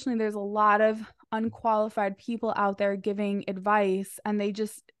unfortunately, there's a lot of unqualified people out there giving advice, and they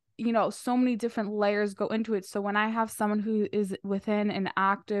just, so many different layers go into it. So when I have someone who is within an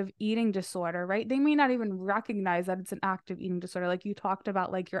active eating disorder, right, they may not even recognize that it's an active eating disorder. Like you talked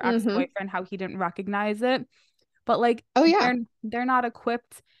about, like your Mm-hmm. ex-boyfriend, how he didn't recognize it, but like Oh, yeah. they're not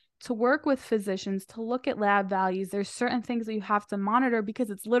equipped to work with physicians to look at lab values. There's certain things that you have to monitor because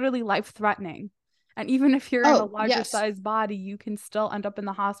it's literally life threatening. And even if you're in a Oh, larger yes. size body, you can still end up in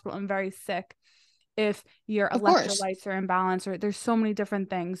the hospital and very sick if your Of course. electrolytes are imbalanced, or there's so many different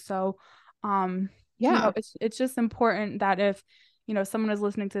things. So um Yeah. it's just important that if someone is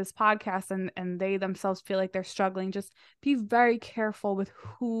listening to this podcast and they themselves feel like they're struggling, just be very careful with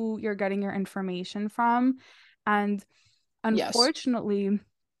who you're getting your information from. And Yes. unfortunately,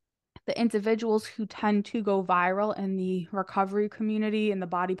 the individuals who tend to go viral in the recovery community, in the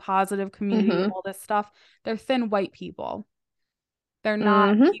body positive community, Mm-hmm. all this stuff, they're thin white people. They're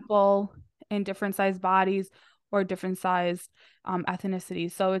not Mm-hmm. people in different sized bodies or different sized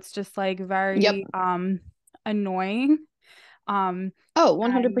ethnicities. So it's just like Yep. very annoying. Um, Oh,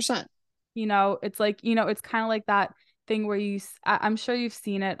 and 100%. it's like, it's kind of like that thing where I'm sure you've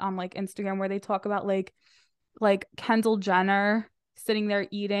seen it on like Instagram where they talk about like Kendall Jenner sitting there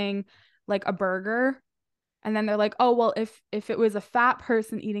eating like a burger. And then they're like, oh, well, if it was a fat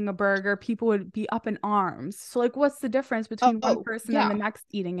person eating a burger, people would be up in arms. So like, what's the difference between one Oh, person and the yeah, next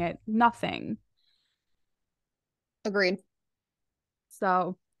eating it? Nothing. agreed.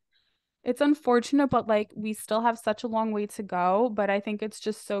 So it's unfortunate, but like we still have such a long way to go. But I think it's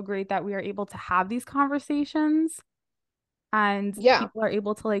just so great that we are able to have these conversations and Yeah. people are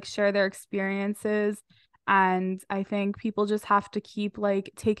able to like share their experiences. And I think people just have to keep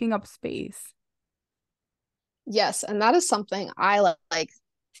like taking up space. Yes, and that is something I like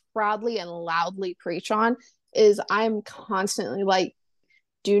proudly and loudly preach on is I'm constantly like,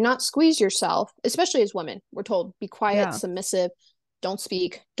 do not squeeze yourself, especially as women. We're told be quiet, Yeah. submissive, don't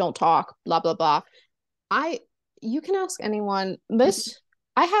speak, don't talk, blah blah blah. I You can ask anyone this.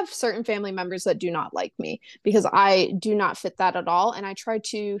 I have certain family members that do not like me because I do not fit that at all. And I try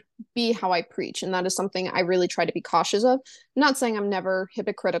to be how I preach. And that is something I really try to be cautious of. I'm not saying I'm never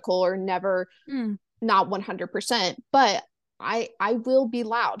hypocritical or never Mm. not 100%, but I will be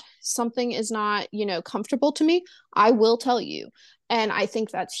loud. Something is not, comfortable to me, I will tell you. And I think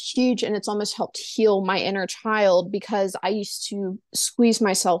that's huge, and it's almost helped heal my inner child because I used to squeeze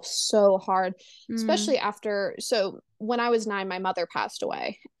myself so hard, Mm. especially after, so when I was 9 my mother passed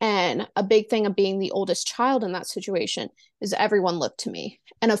away, and a big thing of being the oldest child in that situation is everyone looked to me.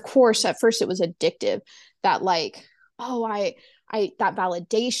 And of course at first it was addictive, that like, oh, that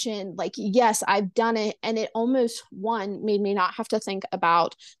validation, like, yes, I've done it. And it almost one made me not have to think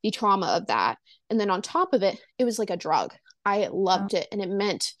about the trauma of that. And then on top of it, it was like a drug. I Yeah. loved it. And it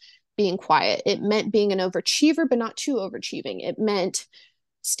meant being quiet. It meant being an overachiever, but not too overachieving. It meant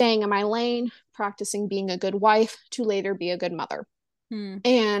staying in my lane, practicing being a good wife to later be a good mother. Mm.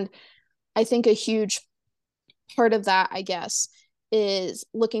 And I think a huge part of that, I guess, is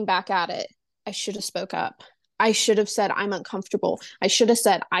looking back at it. I should have spoke up. I should have said I'm uncomfortable. I should have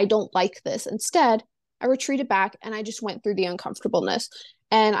said I don't like this. Instead, I retreated back and I just went through the uncomfortableness.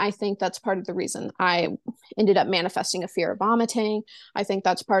 And I think that's part of the reason I ended up manifesting a fear of vomiting. I think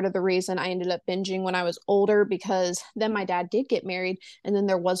that's part of the reason I ended up binging when I was older, because then my dad did get married and then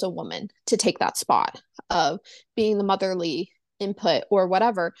there was a woman to take that spot of being the motherly input or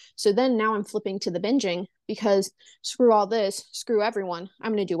whatever. So then now I'm flipping to the binging because screw all this, screw everyone.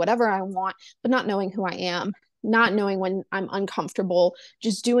 I'm going to do whatever I want, but not knowing who I am, not knowing when I'm uncomfortable,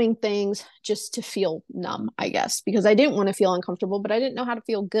 just doing things just to feel numb, I guess, because I didn't want to feel uncomfortable, but I didn't know how to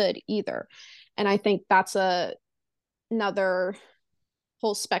feel good either. And I think that's another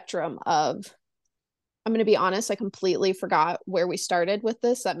whole spectrum of, I'm going to be honest, I completely forgot where we started with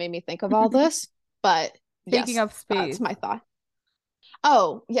this. That made me think of all this. But Taking yes, up that's space. my thought.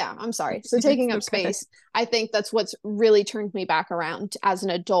 Oh, yeah, I'm sorry. So taking It's up okay. space, I think that's what's really turned me back around as an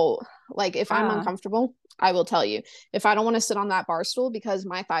adult. Like if I'm Yeah. uncomfortable, I will tell you. If I don't want to sit on that bar stool because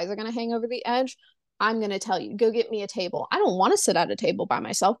my thighs are going to hang over the edge, I'm going to tell you, go get me a table. I don't want to sit at a table by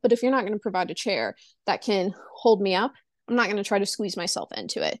myself, but if you're not going to provide a chair that can hold me up, I'm not going to try to squeeze myself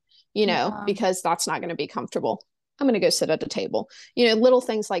into it, Yeah. because that's not going to be comfortable. I'm going to go sit at a table. Little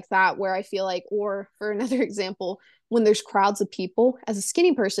things like that where I feel like, or for another example, when there's crowds of people, as a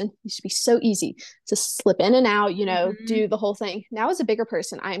skinny person, it used to be so easy to slip in and out, Mhm. do the whole thing. Now, as a bigger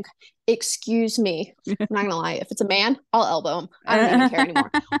person, excuse me, I'm not gonna lie, if it's a man, I'll elbow him. I don't even care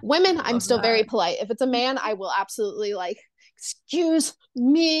anymore. Women, I'm Love still very that. polite. If it's a man, I will absolutely like, excuse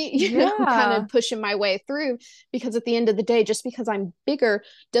me, kind Yeah, of pushing my way through, because at the end of the day, just because I'm bigger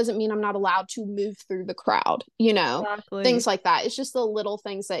doesn't mean I'm not allowed to move through the crowd, exactly. things like that. It's just the little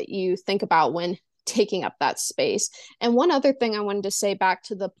things that you think about when taking up that space. And one other thing I wanted to say, back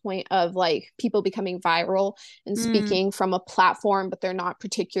to the point of like people becoming viral and Mm. speaking from a platform, but they're not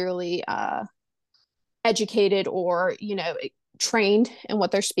particularly educated or, trained in what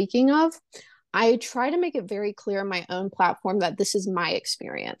they're speaking of. I try to make it very clear on my own platform that this is my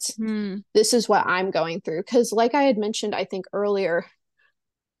experience. Mm. This is what I'm going through. Because, like I had mentioned, I think earlier,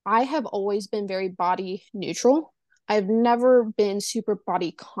 I have always been very body neutral. I've never been super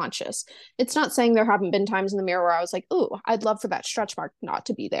body conscious. It's not saying there haven't been times in the mirror where I was like, oh, I'd love for that stretch mark not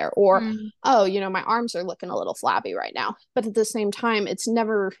to be there. Or, Mm. oh, my arms are looking a little flabby right now. But at the same time, it's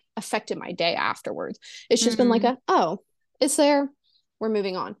never affected my day afterwards. It's just been like Mm. oh, it's there. We're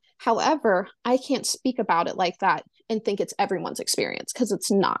moving on. However, I can't speak about it like that and think it's everyone's experience, because it's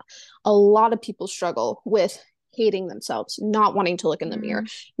not. A lot of people struggle with hating themselves, not wanting to look in the mirror,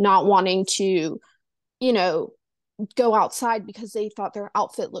 Mm. not wanting to, you know, go outside because they thought their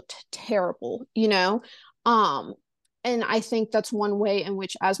outfit looked terrible. Um, And I think that's one way in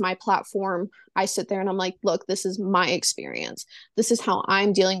which, as my platform, I sit there and I'm like, look, this is my experience. This is how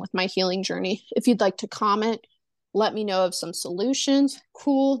I'm dealing with my healing journey. If you'd like to comment, let me know of some solutions.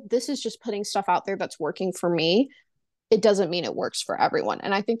 Cool. This is just putting stuff out there that's working for me. It doesn't mean it works for everyone.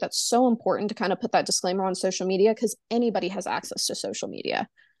 And I think that's so important to kind of put that disclaimer on social media, because anybody has access to social media,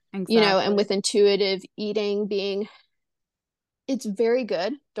 and Exactly. with intuitive eating being, it's very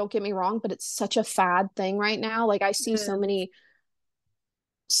good, don't get me wrong, but it's such a fad thing right now. Like I It see so is. many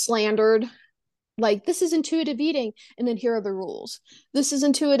slandered, like, this is intuitive eating, and then here are the rules. This is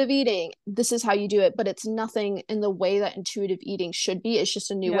intuitive eating, this is how you do it, but it's nothing in the way that intuitive eating should be. It's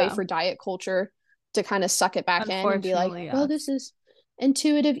just a new way Yeah. for diet culture to kind of suck it back in and be like, Unfortunately, well, yes. this is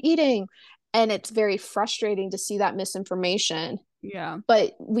intuitive eating. And it's very frustrating to see that misinformation, Yeah,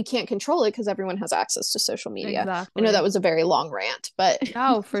 but we can't control it because everyone has access to social media. I know that exactly. was a very long rant, but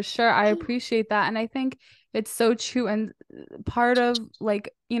No, for sure. I appreciate that. And I think it's so true. And part of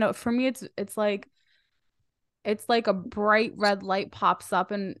like, for me it's like a bright red light pops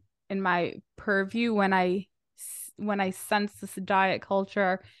up in my purview when I sense this diet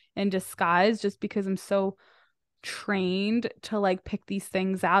culture in disguise, just because I'm so trained to like pick these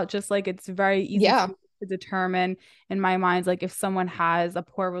things out. Just like it's very easy for yeah, me to determine in my mind, like if someone has a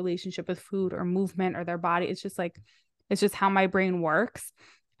poor relationship with food or movement or their body. It's just how my brain works.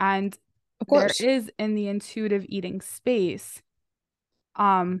 And of there course. is in the intuitive eating space,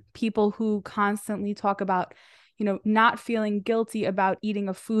 people who constantly talk about, not feeling guilty about eating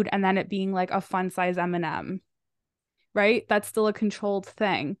a food and then it being like a fun size M&M, right? That's still a controlled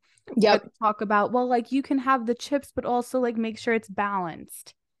thing. Or Yep, they talk about, well, like you can have the chips, but also like make sure it's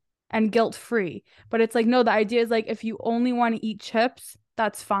balanced and guilt free. But it's like, no, the idea is like if you only want to eat chips,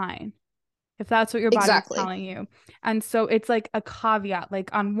 that's fine. If that's what your body is exactly. telling you. And so it's like a caveat.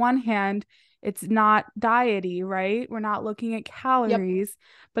 Like on one hand, it's not diety, right? We're not looking at Yep. calories.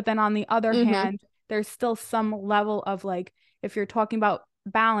 But then on the other Mm-hmm. hand, there's still some level of like, if you're talking about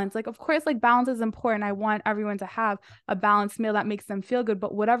balance, like, of course, like balance is important. I want everyone to have a balanced meal that makes them feel good.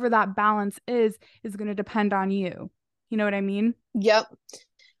 But whatever that balance is going to depend on you. You know what I mean? Yep.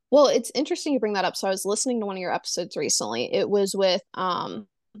 Well, it's interesting you bring that up. So I was listening to one of your episodes recently. It was with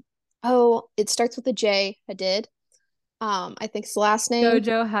oh, it starts with a J, Hadid. I think it's the last name.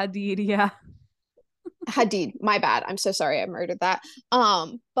 Jojo Hadid, yeah. Hadid. My bad. I'm so sorry I murdered that.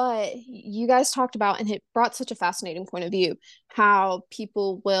 But you guys talked about, and it brought such a fascinating point of view, how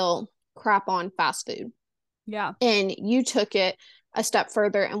people will crap on fast food. Yeah. And you took it a step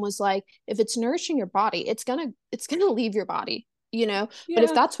further and was like, if it's nourishing your body, it's gonna leave your body, but if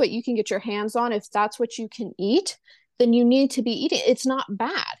Yeah. that's what you can get your hands on, if that's what you can eat, then you need to be eating. It's not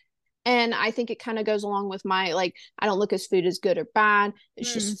bad. And I think it kind of goes along with my, like, I don't look at food as good or bad,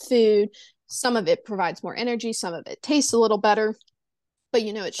 it's Mm, just food. Some of it provides more energy, some of it tastes a little better, but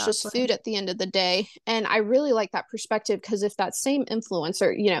it's just exactly. food at the end of the day. And I really like that perspective, because if that same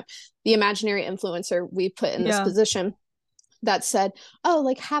influencer, the imaginary influencer we put in this Yeah. position, that said, oh,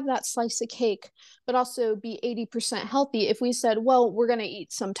 like, have that slice of cake, but also be 80% healthy. If we said, well, we're going to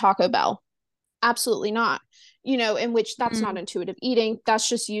eat some Taco Bell, absolutely not. In which that's not Mm, intuitive eating. That's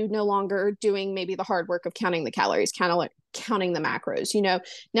just you no longer doing maybe the hard work of counting the calories, kind of like counting the macros.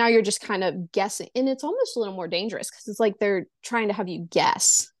 Now you're just kind of guessing. And it's almost a little more dangerous, because it's like they're trying to have you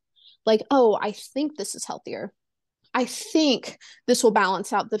guess, like, oh, I think this is healthier. I think this will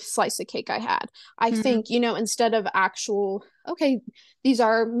balance out the slice of cake I had. I mm, think, instead of actual, okay, these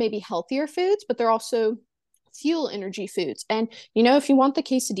are maybe healthier foods, but they're also fuel energy foods. And, if you want the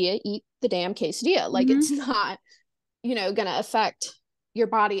quesadilla, eat the damn quesadilla. Like, mm-hmm. it's not, going to affect your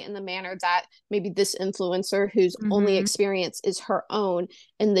body in the manner that maybe this influencer, whose only Mm-hmm. experience is her own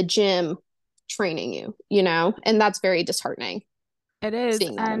in the gym, training you, and that's very disheartening, It is.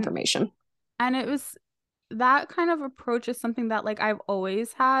 seeing that And information. it was that kind of approach is something that like I've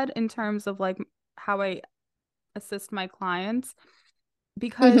always had in terms of like how I assist my clients,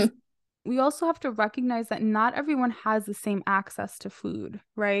 because Mm-hmm. we also have to recognize that not everyone has the same access to food,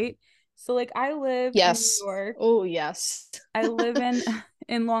 right? So like I live in New Yes. York. Oh, yes. I live in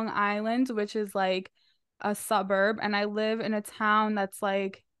in Long Island, which is like a suburb, and I live in a town that's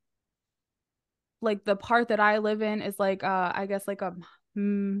like the part that I live in is like I guess like a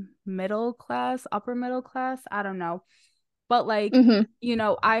middle class, upper middle class, I don't know. But like,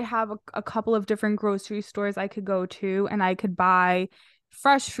 Mm-hmm. I have a couple of different grocery stores I could go to and I could buy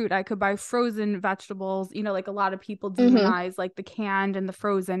fresh fruit, I could buy frozen vegetables. Like a lot of people Mm-hmm. demonize like the canned and the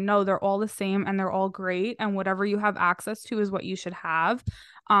frozen. No, they're all the same and they're all great, and whatever you have access to is what you should have.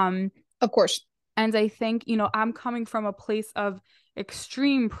 Um Of course. and I think, I'm coming from a place of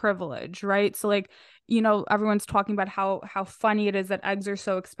extreme privilege, right? So like, everyone's talking about how funny it is that eggs are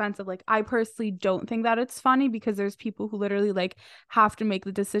so expensive. Like, I personally don't think that it's funny, because there's people who literally like have to make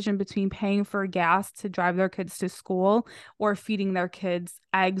the decision between paying for gas to drive their kids to school or feeding their kids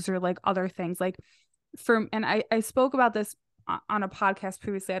eggs or like other things. Like, and I spoke about this on a podcast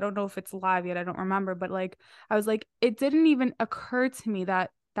previously. I don't know if it's live yet. I don't remember, but like, I was like, it didn't even occur to me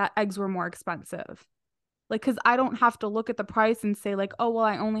that eggs were more expensive. Like, because I don't have to look at the price and say like, oh, well,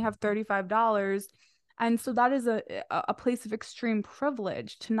 I only have $35. And so that is a place of extreme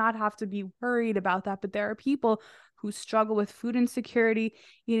privilege to not have to be worried about that. But there are people who struggle with food insecurity,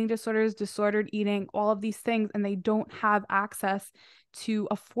 eating disorders, disordered eating, all of these things, and they don't have access to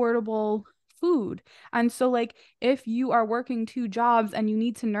affordable food. And so like, if you are working two jobs and you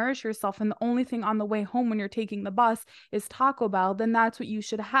need to nourish yourself, and the only thing on the way home when you're taking the bus is Taco Bell, then that's what you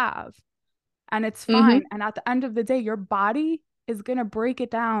should have. And it's fine. Mm-hmm. And at the end of the day, your body is going to break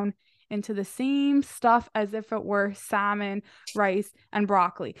it down into the same stuff as if it were salmon, rice, and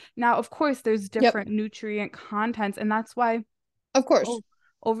broccoli. Now, of course, there's Yep. different nutrient contents, and that's why Of course. oh,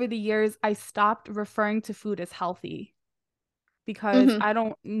 over the years I stopped referring to food as healthy, because Mm-hmm. I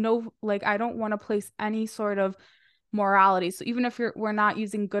don't know, like, I don't want to place any sort of morality. So even if we're not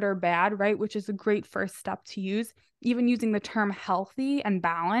using good or bad, right, which is a great first step to use, even using the term healthy and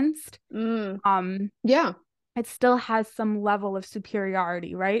balanced, Mm. um Yeah. it still has some level of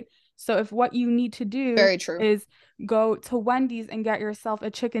superiority, right? So if what you need to do Very true. is go to Wendy's and get yourself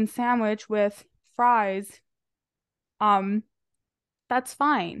a chicken sandwich with fries, um, that's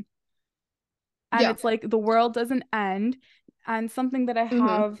fine. And Yeah. it's like the world doesn't end. And something that I Mm-hmm.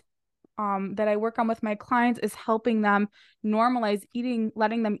 have that I work on with my clients is helping them normalize eating,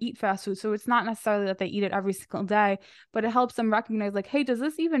 letting them eat fast food. So it's not necessarily that they eat it every single day, but it helps them recognize like, hey, does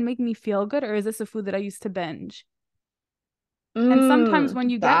this even make me feel good, or is this a food that I used to binge? And sometimes Mm. when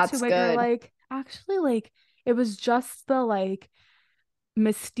you get That's to it, you're good. like, actually, like, it was just the like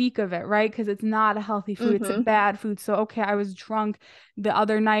mystique of it, right? Because it's not a healthy food, it's a Mm-hmm. bad food. So, okay, I was drunk the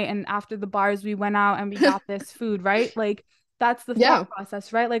other night, and after the bars, we went out and we got this food, right? Like, that's the thought Yeah.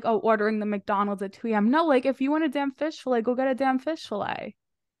 process, right? Like, oh, ordering the McDonald's at 2 a.m. No, like, if you want a damn fish fillet, go get a damn fish fillet.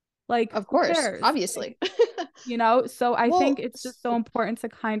 Like, Of who course. cares? Like, Obviously. so I think Well, it's just so important to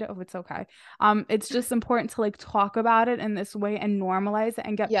kind of, oh, it's okay. It's just important to like talk about it in this way and normalize it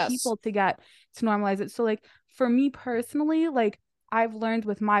and get yes. people to normalize it. So like, for me personally, like, I've learned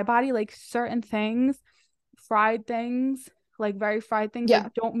with my body, like, certain things, fried things, like very fried things, like, Yeah.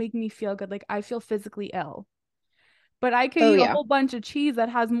 don't make me feel good. Like, I feel physically ill. But I could Oh eat a yeah. whole bunch of cheese that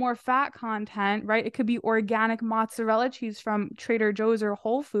has more fat content, right? It could be organic mozzarella cheese from Trader Joe's or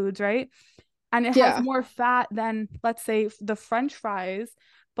Whole Foods, right? And it has Yeah. more fat than, let's say, the French fries,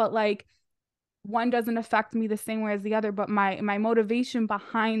 but like, one doesn't affect me the same way as the other. But my motivation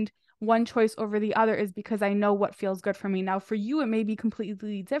behind one choice over the other is because I know what feels good for me. Now, for you, it may be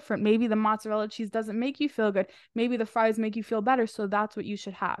completely different. Maybe the mozzarella cheese doesn't make you feel good. Maybe the fries make you feel better. So that's what you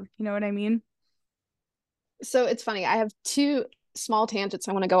should have. You know what I mean? So it's funny. I have two small tangents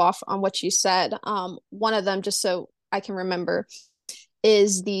I want to go off on what you said. One of them, just so I can remember,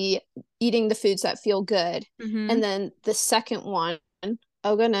 is the eating the foods that feel good. Mm-hmm. And then the second one,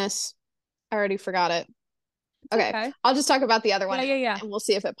 oh goodness, I already forgot it. It's Okay, okay. I'll just talk about the other one Yeah, yeah, yeah. and we'll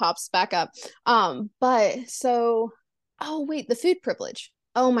see if it pops back up. But so, oh wait, the food privilege.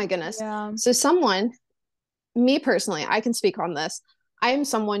 Oh my goodness. Yeah. So someone, me personally, I can speak on this. I am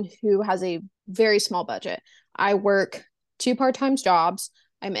someone who has a very small budget. I work two part-time jobs.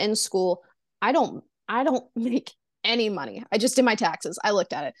 I'm in school. I don't make any money. I just did my taxes. I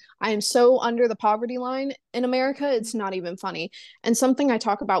looked at it. I am so under the poverty line in America. It's not even funny. And something I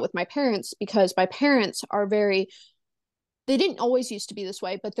talk about with my parents, because my parents are very, they didn't always used to be this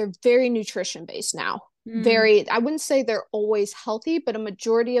way, but they're very nutrition based now. Mm, Very, I wouldn't say they're always healthy, but a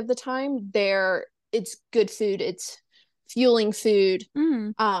majority of the time it's good food. It's fueling food.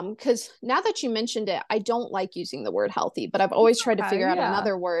 mm. Because now that you mentioned it, I don't like using the word healthy, but I've It's always tried to okay. figure out Yeah.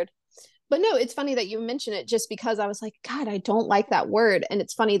 another word. But no, it's funny that you mention it just because I was like, God, I don't like that word. And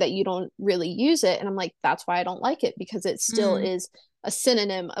it's funny that you don't really use it. And I'm like, that's why I don't like it, because it still Mm. is a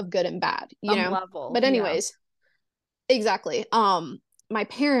synonym of good and bad, you Some know? level. But Yeah. anyways, exactly. My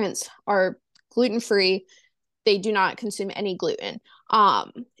parents are gluten free. They do not consume any gluten.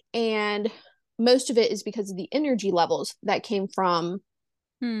 Um, and most of it is because of the energy levels that came from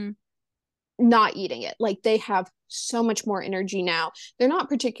Hmm. not eating it. Like, they have so much more energy now. They're not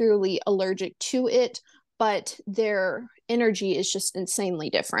particularly allergic to it, but their energy is just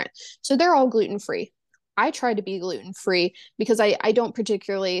insanely different. So they're all gluten free. I try to be gluten free because I don't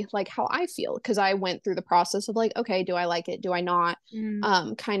particularly like how I feel, because I went through the process of like, okay, do I like it? Do I not?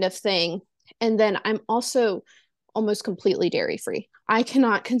 Kind of thing. And then I'm also almost completely dairy free. I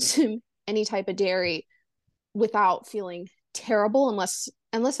cannot consume any type of dairy without feeling terrible,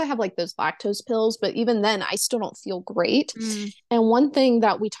 unless I have like those lactose pills, but even then I still don't feel great. Mm. And one thing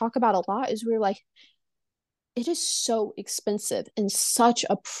that we talk about a lot is we're like, it is so expensive and such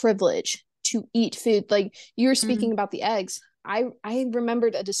a privilege to eat food. Like you were Mm. speaking about the eggs. I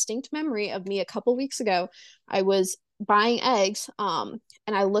remembered a distinct memory of me a couple weeks ago. I was buying eggs, and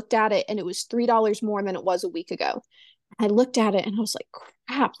I looked at it and it was $3 more than it was a week ago. I looked at it and I was like,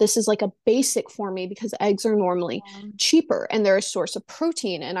 crap, this is like a basic for me, because eggs are normally cheaper and they're a source of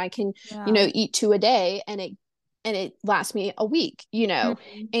protein, and I can, Yeah. eat two a day, and it lasts me a week,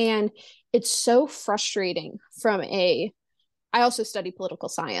 Mm. and it's so frustrating from a, I also study political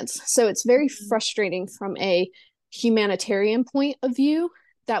science. So it's very Mm. frustrating from a humanitarian point of view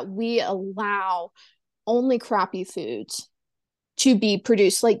that we allow only crappy foods to be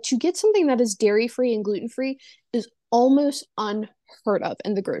produced. Like, to get something that is dairy free and gluten free is almost unheard of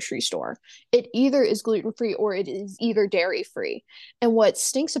in the grocery store. It either is gluten free or it is either dairy free. And what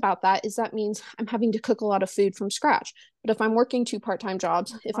stinks about that is that means I'm having to cook a lot of food from scratch. But if I'm working two part-time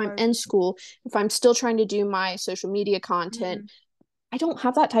jobs, That's if I'm hard. in school, if I'm still trying to do my social media content, Mm. I don't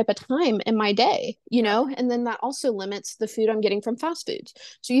have that type of time in my day, Yep. and then that also limits the food I'm getting from fast foods.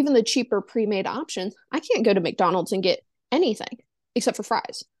 So even the cheaper pre-made options, I can't go to McDonald's and get anything except for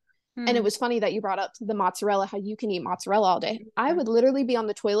fries. And it Mm. was funny that you brought up the mozzarella, how you can eat mozzarella all day. I Yeah. would literally be on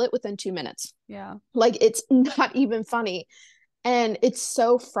the toilet within 2 minutes. Yeah. Like, it's not even funny. And it's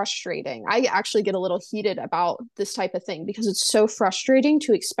so frustrating. I actually get a little heated about this type of thing because it's so frustrating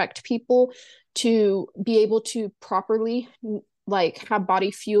to expect people to be able to properly, like, have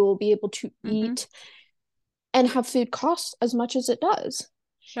body fuel, be able to Mm-hmm. eat, and have food cost as much as it does.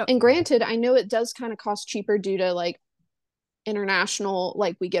 Yep. And granted, I know it does kind of cost cheaper due to like international,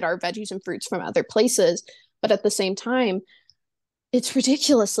 like we get our veggies and fruits from other places, but at the same time, it's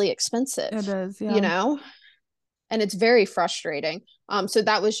ridiculously It expensive, is. you Yeah. know? And it's very frustrating. So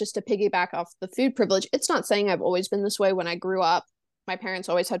that was just to piggyback off the food privilege. It's not saying I've always been this way. When I grew up, my parents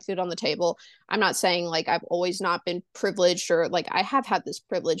always had food on the table. I'm not saying like I've always not been privileged, or like I have had this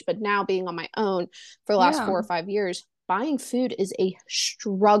privilege, but now being on my own for the last Yeah. 4 or 5 years, buying food is a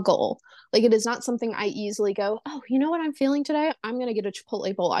struggle. Like, it is not something I easily go, oh, you know what I'm feeling today? I'm going to get a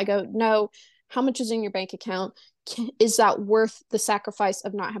Chipotle bowl. I go, no, how much is in your bank account? Is that worth the sacrifice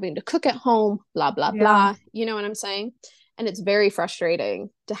of not having to cook at home? Blah, blah, Yeah. blah. You know what I'm saying? And it's very frustrating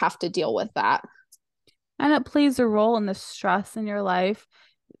to have to deal with that. And it plays a role in the stress in your life,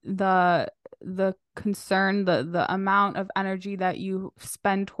 the concern, the amount of energy that you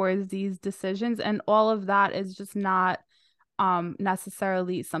spend towards these decisions, and all of that is just not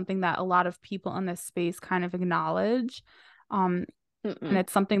necessarily something that a lot of people in this space kind of acknowledge. Um, and Mm-mm.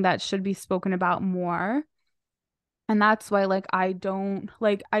 it's something that should be spoken about more. And that's why, like, I don't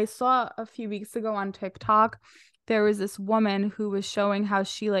like, I saw a few weeks ago on TikTok, there was this woman who was showing how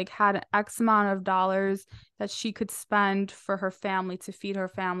she like had an X amount of dollars that she could spend for her family to feed her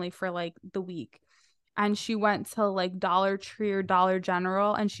family for like the week. And she went to like Dollar Tree or Dollar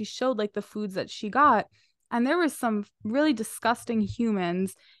General and she showed like the foods that she got. And there was some really disgusting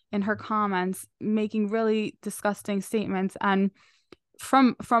humans in her comments making really disgusting statements. And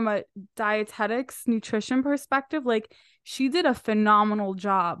from a dietetics nutrition perspective, like she did a phenomenal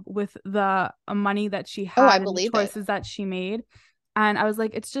job with the money that she Oh, I had and the believe it. choices that she made. And I was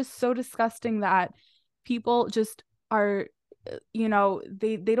like, it's just so disgusting that people just are,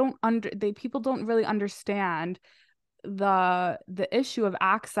 they don't under they people don't really understand the issue of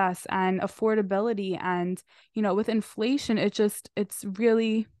access and affordability. And with inflation, it's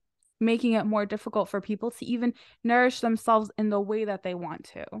really making it more difficult for people to even nourish themselves in the way that they want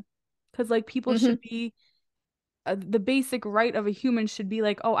to. Because like people Mm-hmm. should be the basic right of a human should be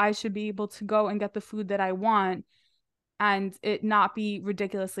like, oh, I should be able to go and get the food that I want and it not be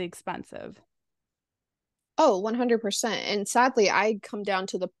ridiculously expensive. Oh, 100%. And sadly, I come down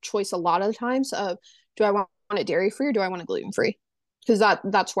to the choice a lot of the times of, do I want it dairy free or do I want it gluten free? Because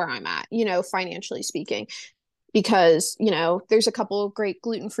that's where I'm at, financially speaking. Because, there's a couple of great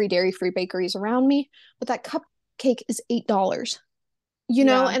gluten free, dairy free bakeries around me, but that cupcake is $8,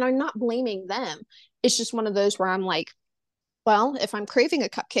 Yeah. and I'm not blaming them. It's just one of those where I'm like, well, if I'm craving a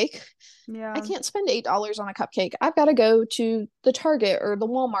cupcake, I Yeah. can't spend $8 on a cupcake. I've got to go to the Target or the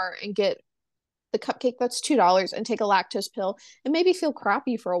Walmart and get the cupcake that's $2 and take a lactose pill and maybe feel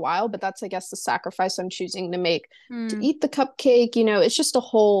crappy for a while, but that's, I guess, the sacrifice I'm choosing to make to Hmm. eat the cupcake. It's just a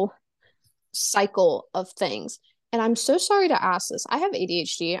whole, cycle of things. And I'm so sorry to ask this. I have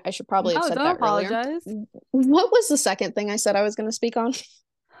ADHD. I should probably have No, said don't that earlier. apologize. What was the second thing I said I was going to speak on?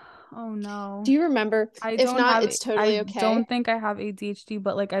 Oh Do no. you remember? I If don't not, have it's I totally don't okay. think I have ADHD,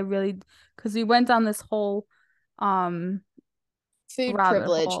 but like I really because we went down this whole um Food rabbit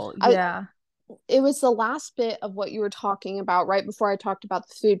privilege. hole. Yeah. It was the last bit of what you were talking about right before I talked about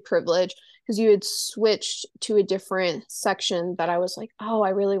the food privilege, because you had switched to a different section that I was like, oh, I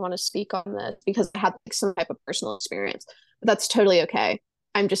really want to speak on this because I had like some type of personal experience. But that's totally okay.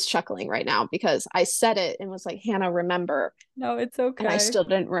 I'm just chuckling right now because I said it and was like, Hannah, remember, No, it's and I okay. still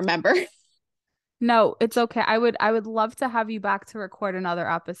didn't remember, No, it's okay. I would love to have you back to record another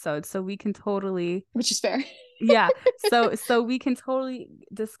episode so we can totally which is fair. yeah. So we can totally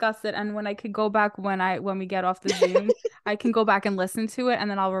discuss it and when I could go back when we get off the Zoom, I can go back and listen to it and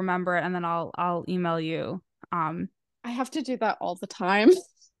then I'll remember it and then I'll email you. Um I have to do that all the time.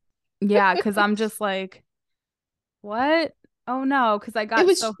 yeah, 'cause I'm just like, what? Oh no, 'cause I It got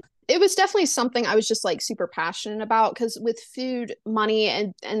so was it was definitely something I was just like super passionate about because with food, money,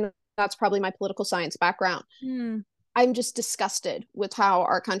 and that's probably my political science background. hmm, I'm just disgusted with how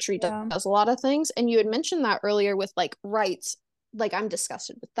our country yeah. does a lot of things. And you had mentioned that earlier with like rights. Like I'm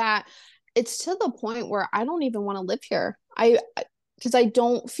disgusted with that. It's to the point where I don't even want to live here. Because I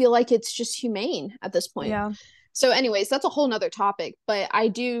don't feel like it's just humane at this point. Yeah. So, anyways, that's a whole nother topic. But I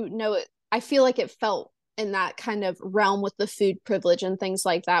do know it. I feel like it felt in that kind of realm with the food privilege and things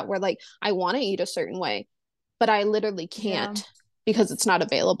like that, where like I want to eat a certain way, but I literally Yeah. can't because it's not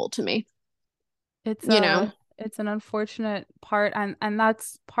available to me. It's You know, it's an unfortunate part and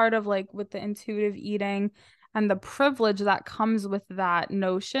that's part of like with the intuitive eating and the privilege that comes with that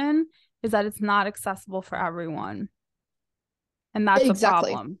notion is that it's not accessible for everyone. And that's a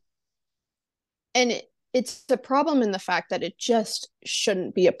exactly. problem. And it's a problem in the fact that it just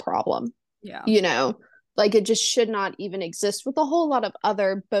shouldn't be a problem, Yeah. you know, like it just should not even exist with a whole lot of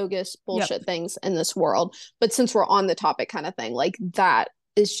other bogus Yep. bullshit things in this world. But since we're on the topic kind of thing, like that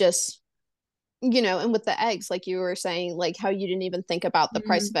is just, and with the eggs, like you were saying, like how you didn't even think about the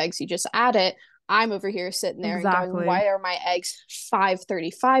price Mhm. of eggs, you just add it. I'm over here sitting there and going, Exactly. why are my eggs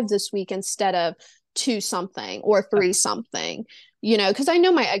 5.35 this week instead of two something or Yep. three something? Because I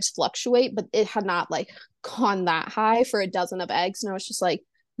know my eggs fluctuate, but it had not like gone that high for a dozen of eggs. And I was just like,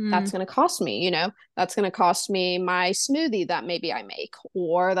 Mm. that's going to cost me, that's going to cost me my smoothie that maybe I make,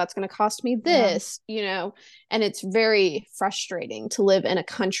 or that's going to cost me Yeah. this. And it's very frustrating to live in a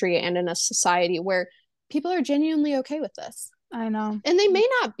country and in a society where people are genuinely okay with this. I know. And they may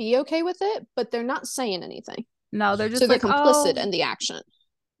not be okay with it, but they're not saying anything. No, they're So just they're like, complicit "Oh, in the action.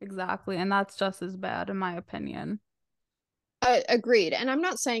 exactly." And that's just as bad in my opinion. Agreed. And I'm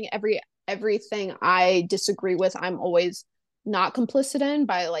not saying everything I disagree with, I'm always not complicit in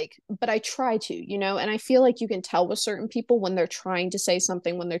by like, but I try to. And I feel like you can tell with certain people when they're trying to say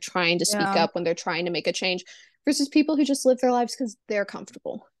something, when they're trying to speak Yeah. up, when they're trying to make a change versus people who just live their lives because they're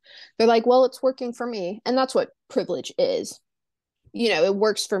comfortable. They're like, well, it's working for me. And that's what privilege is. It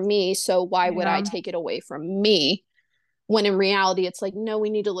works for me. So why would I Yeah. take it away from me? When in reality, it's like, no, we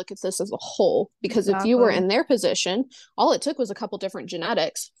need to look at this as a whole. Because if you were Exactly. in their position, all it took was a couple different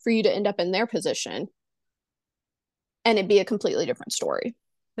genetics for you to end up in their position and it'd be a completely different story.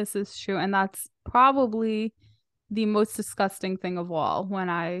 This is true. And that's probably the most disgusting thing of all when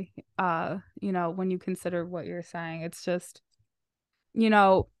when you consider what you're saying. It's just, you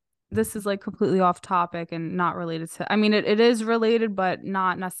know, this is like completely off topic and not related to, I mean, it is related, but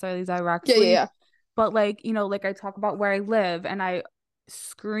not necessarily Yeah, yeah, directly. yeah. But like, like I talk about where I live and I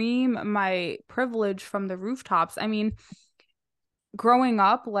scream my privilege from the rooftops. I mean, growing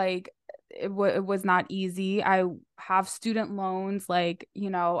up, like it was not easy. I have student loans. Like,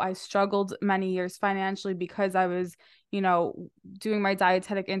 I struggled many years financially because I was, doing my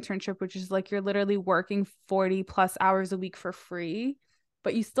dietetic internship, which is like you're literally working 40 plus hours a week for free,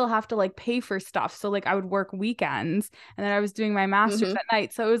 but you still have to like pay for stuff. So like I would work weekends and then I was doing my master's Mm-hmm. at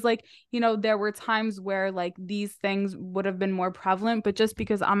night. So it was like, there were times where like these things would have been more prevalent, but just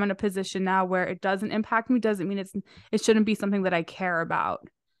because I'm in a position now where it doesn't impact me doesn't mean it shouldn't be something that I care about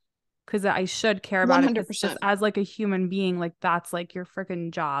because I should care about it because just 100%. as like a human being, like that's like your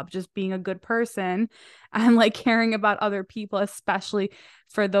freaking job, just being a good person and like caring about other people, especially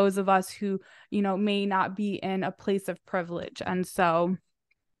for those of us who, may not be in a place of privilege. And so,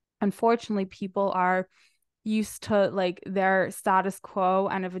 unfortunately, people are used to like their status quo,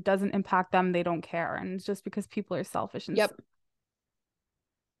 and if it doesn't impact them, they don't care. And it's just because people are selfish and Yep.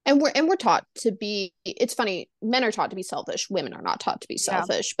 And we're taught to be, it's funny, men are taught to be selfish, women are not taught to be yeah,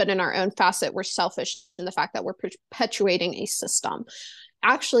 selfish, but in our own facet we're selfish in the fact that we're perpetuating a system.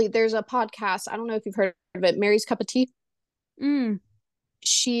 Actually, there's a podcast. I don't know if you've heard of it, Mary's Cup of Tea. Mm.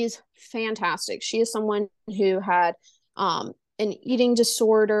 She's fantastic. She is someone who had an eating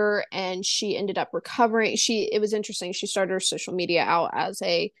disorder, and she ended up recovering. It was interesting. She started her social media out as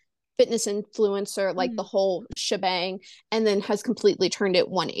a fitness influencer, like the whole shebang, and then has completely turned it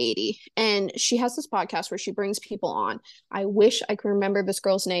 180. And she has this podcast where she brings people on. I wish I could remember this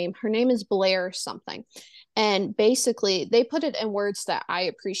girl's name. Her name is Blair something. And basically, they put it in words that I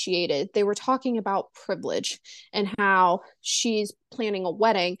appreciated. They were talking about privilege and how she's planning a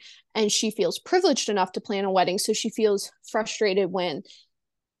wedding and she feels privileged enough to plan a wedding. So she feels frustrated when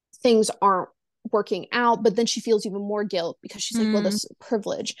things aren't working out, but then she feels even more guilt because she's like, well, this is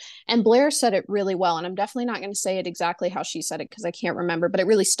privilege. And Blair said it really well. And I'm definitely not going to say it exactly how she said it because I can't remember, but it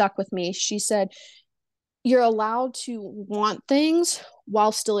really stuck with me. She said, you're allowed to want things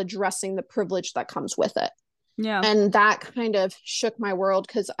while still addressing the privilege that comes with it. Yeah. And that kind of shook my world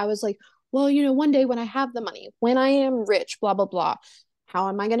because I was like, well, one day when I have the money, when I am rich, blah, blah, blah, how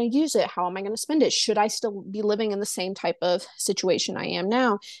am I going to use it? How am I going to spend it? Should I still be living in the same type of situation I am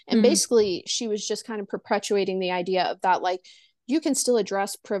now? And basically, she was just kind of perpetuating the idea of that, like, you can still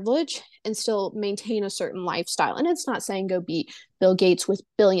address privilege and still maintain a certain lifestyle. And it's not saying go be Bill Gates with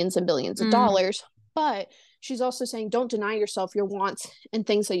billions and billions of dollars, but she's also saying don't deny yourself your wants and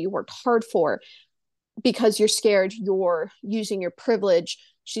things that you worked hard for because you're scared you're using your privilege.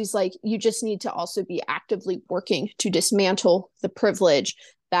 She's like, you just need to also be actively working to dismantle the privilege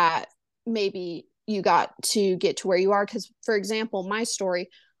that maybe you got to get to where you are. Because, for example, my story,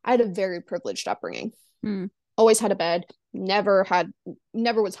 I had a very privileged upbringing. Always had a bed, never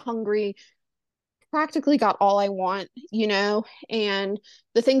was hungry, practically got all I want, and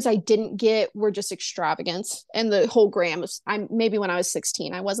the things I didn't get were just extravagance. And the whole grand was, maybe when I was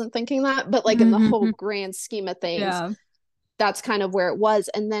 16, I wasn't thinking that, but like in the whole grand scheme of things, that's kind of where it was.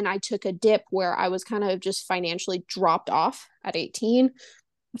 And then I took a dip where I was kind of just financially dropped off at 18.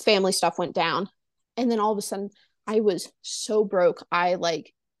 Family stuff went down. And then all of a sudden I was so broke. I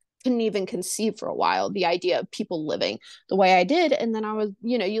like couldn't even conceive for a while the idea of people living the way I did. And then I was,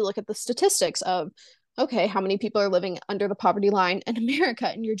 you look at the statistics of, okay, how many people are living under the poverty line in America?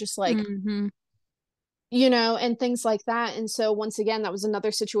 And you're just like, and things like that. And so once again, that was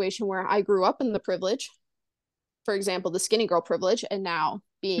another situation where I grew up in the privilege, for example, the skinny girl privilege, and now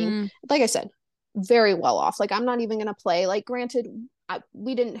being, like I said, very well off. Like, I'm not even going to play. Like, granted,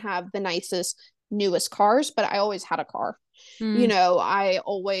 we didn't have the nicest, newest cars, but I always had a car. I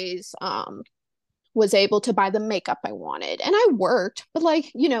always was able to buy the makeup I wanted, and I worked, but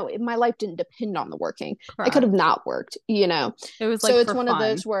like, my life didn't depend on the working. Correct. I could have not worked, It was like, so it's one fun. Of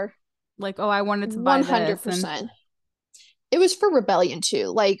those where like, oh, I wanted to buy 100%. And it was for rebellion too.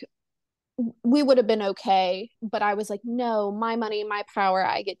 Like, we would have been okay, but I was like, no, my money, my power,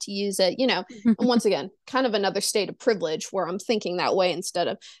 I get to use it, and once again, kind of another state of privilege where I'm thinking that way instead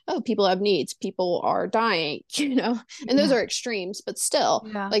of, oh, people have needs, people are dying, and those are extremes, but still,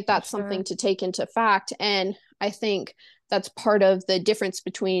 like, that's something to take into fact. And I think that's part of the difference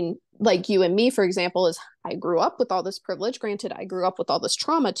between like you and me, for example, is I grew up with all this privilege. Granted, I grew up with all this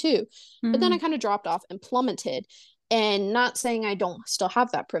trauma too, but then I kind of dropped off and plummeted. And not saying I don't still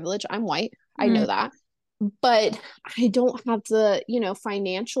have that privilege. I'm white. I know that. But I don't have the,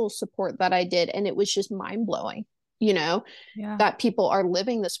 financial support that I did. And it was just mind blowing, that people are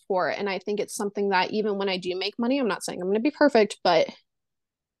living this poor. And I think it's something that even when I do make money, I'm not saying I'm going to be perfect, but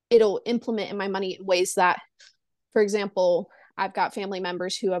it'll implement in my money in ways that, for example, I've got family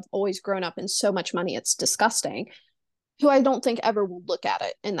members who have always grown up in so much money, it's disgusting, who I don't think ever will look at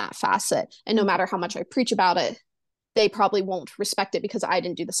it in that facet. And no matter how much I preach about it, they probably won't respect it because I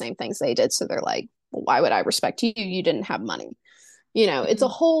didn't do the same things they did. So they're like, well, why would I respect you? You didn't have money. It's a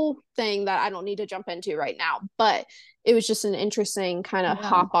whole thing that I don't need to jump into right now, but it was just an interesting kind of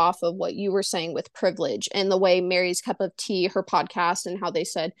hop off of what you were saying with privilege and the way Mary's Cup of Tea, her podcast, and how they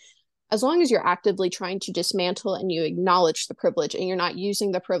said, as long as you're actively trying to dismantle and you acknowledge the privilege and you're not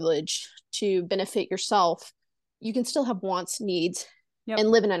using the privilege to benefit yourself, you can still have wants, needs, and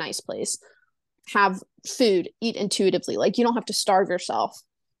live in a nice place. Have food, eat intuitively. Like, you don't have to starve yourself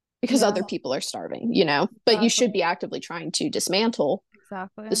because other people are starving, but you should be actively trying to dismantle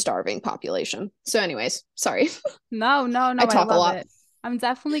the starving population. So anyways, sorry. No, I talk a lot. I'm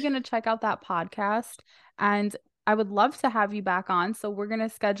definitely going to check out that podcast, and I would love to have you back on. So we're going to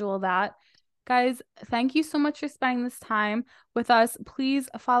schedule that. Guys, thank you so much for spending this time with us. Please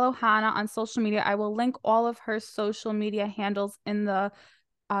follow Hannah on social media. I will link all of her social media handles in the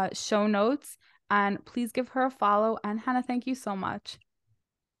show notes. And please give her a follow. And Hannah, thank you so much.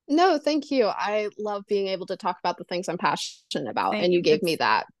 No, thank you. I love being able to talk about the things I'm passionate about, Same. and you gave me It's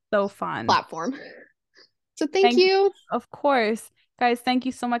that so fun. platform. So thank Thank you. Of course. Guys, thank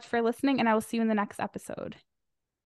you so much for listening, and I will see you in the next episode.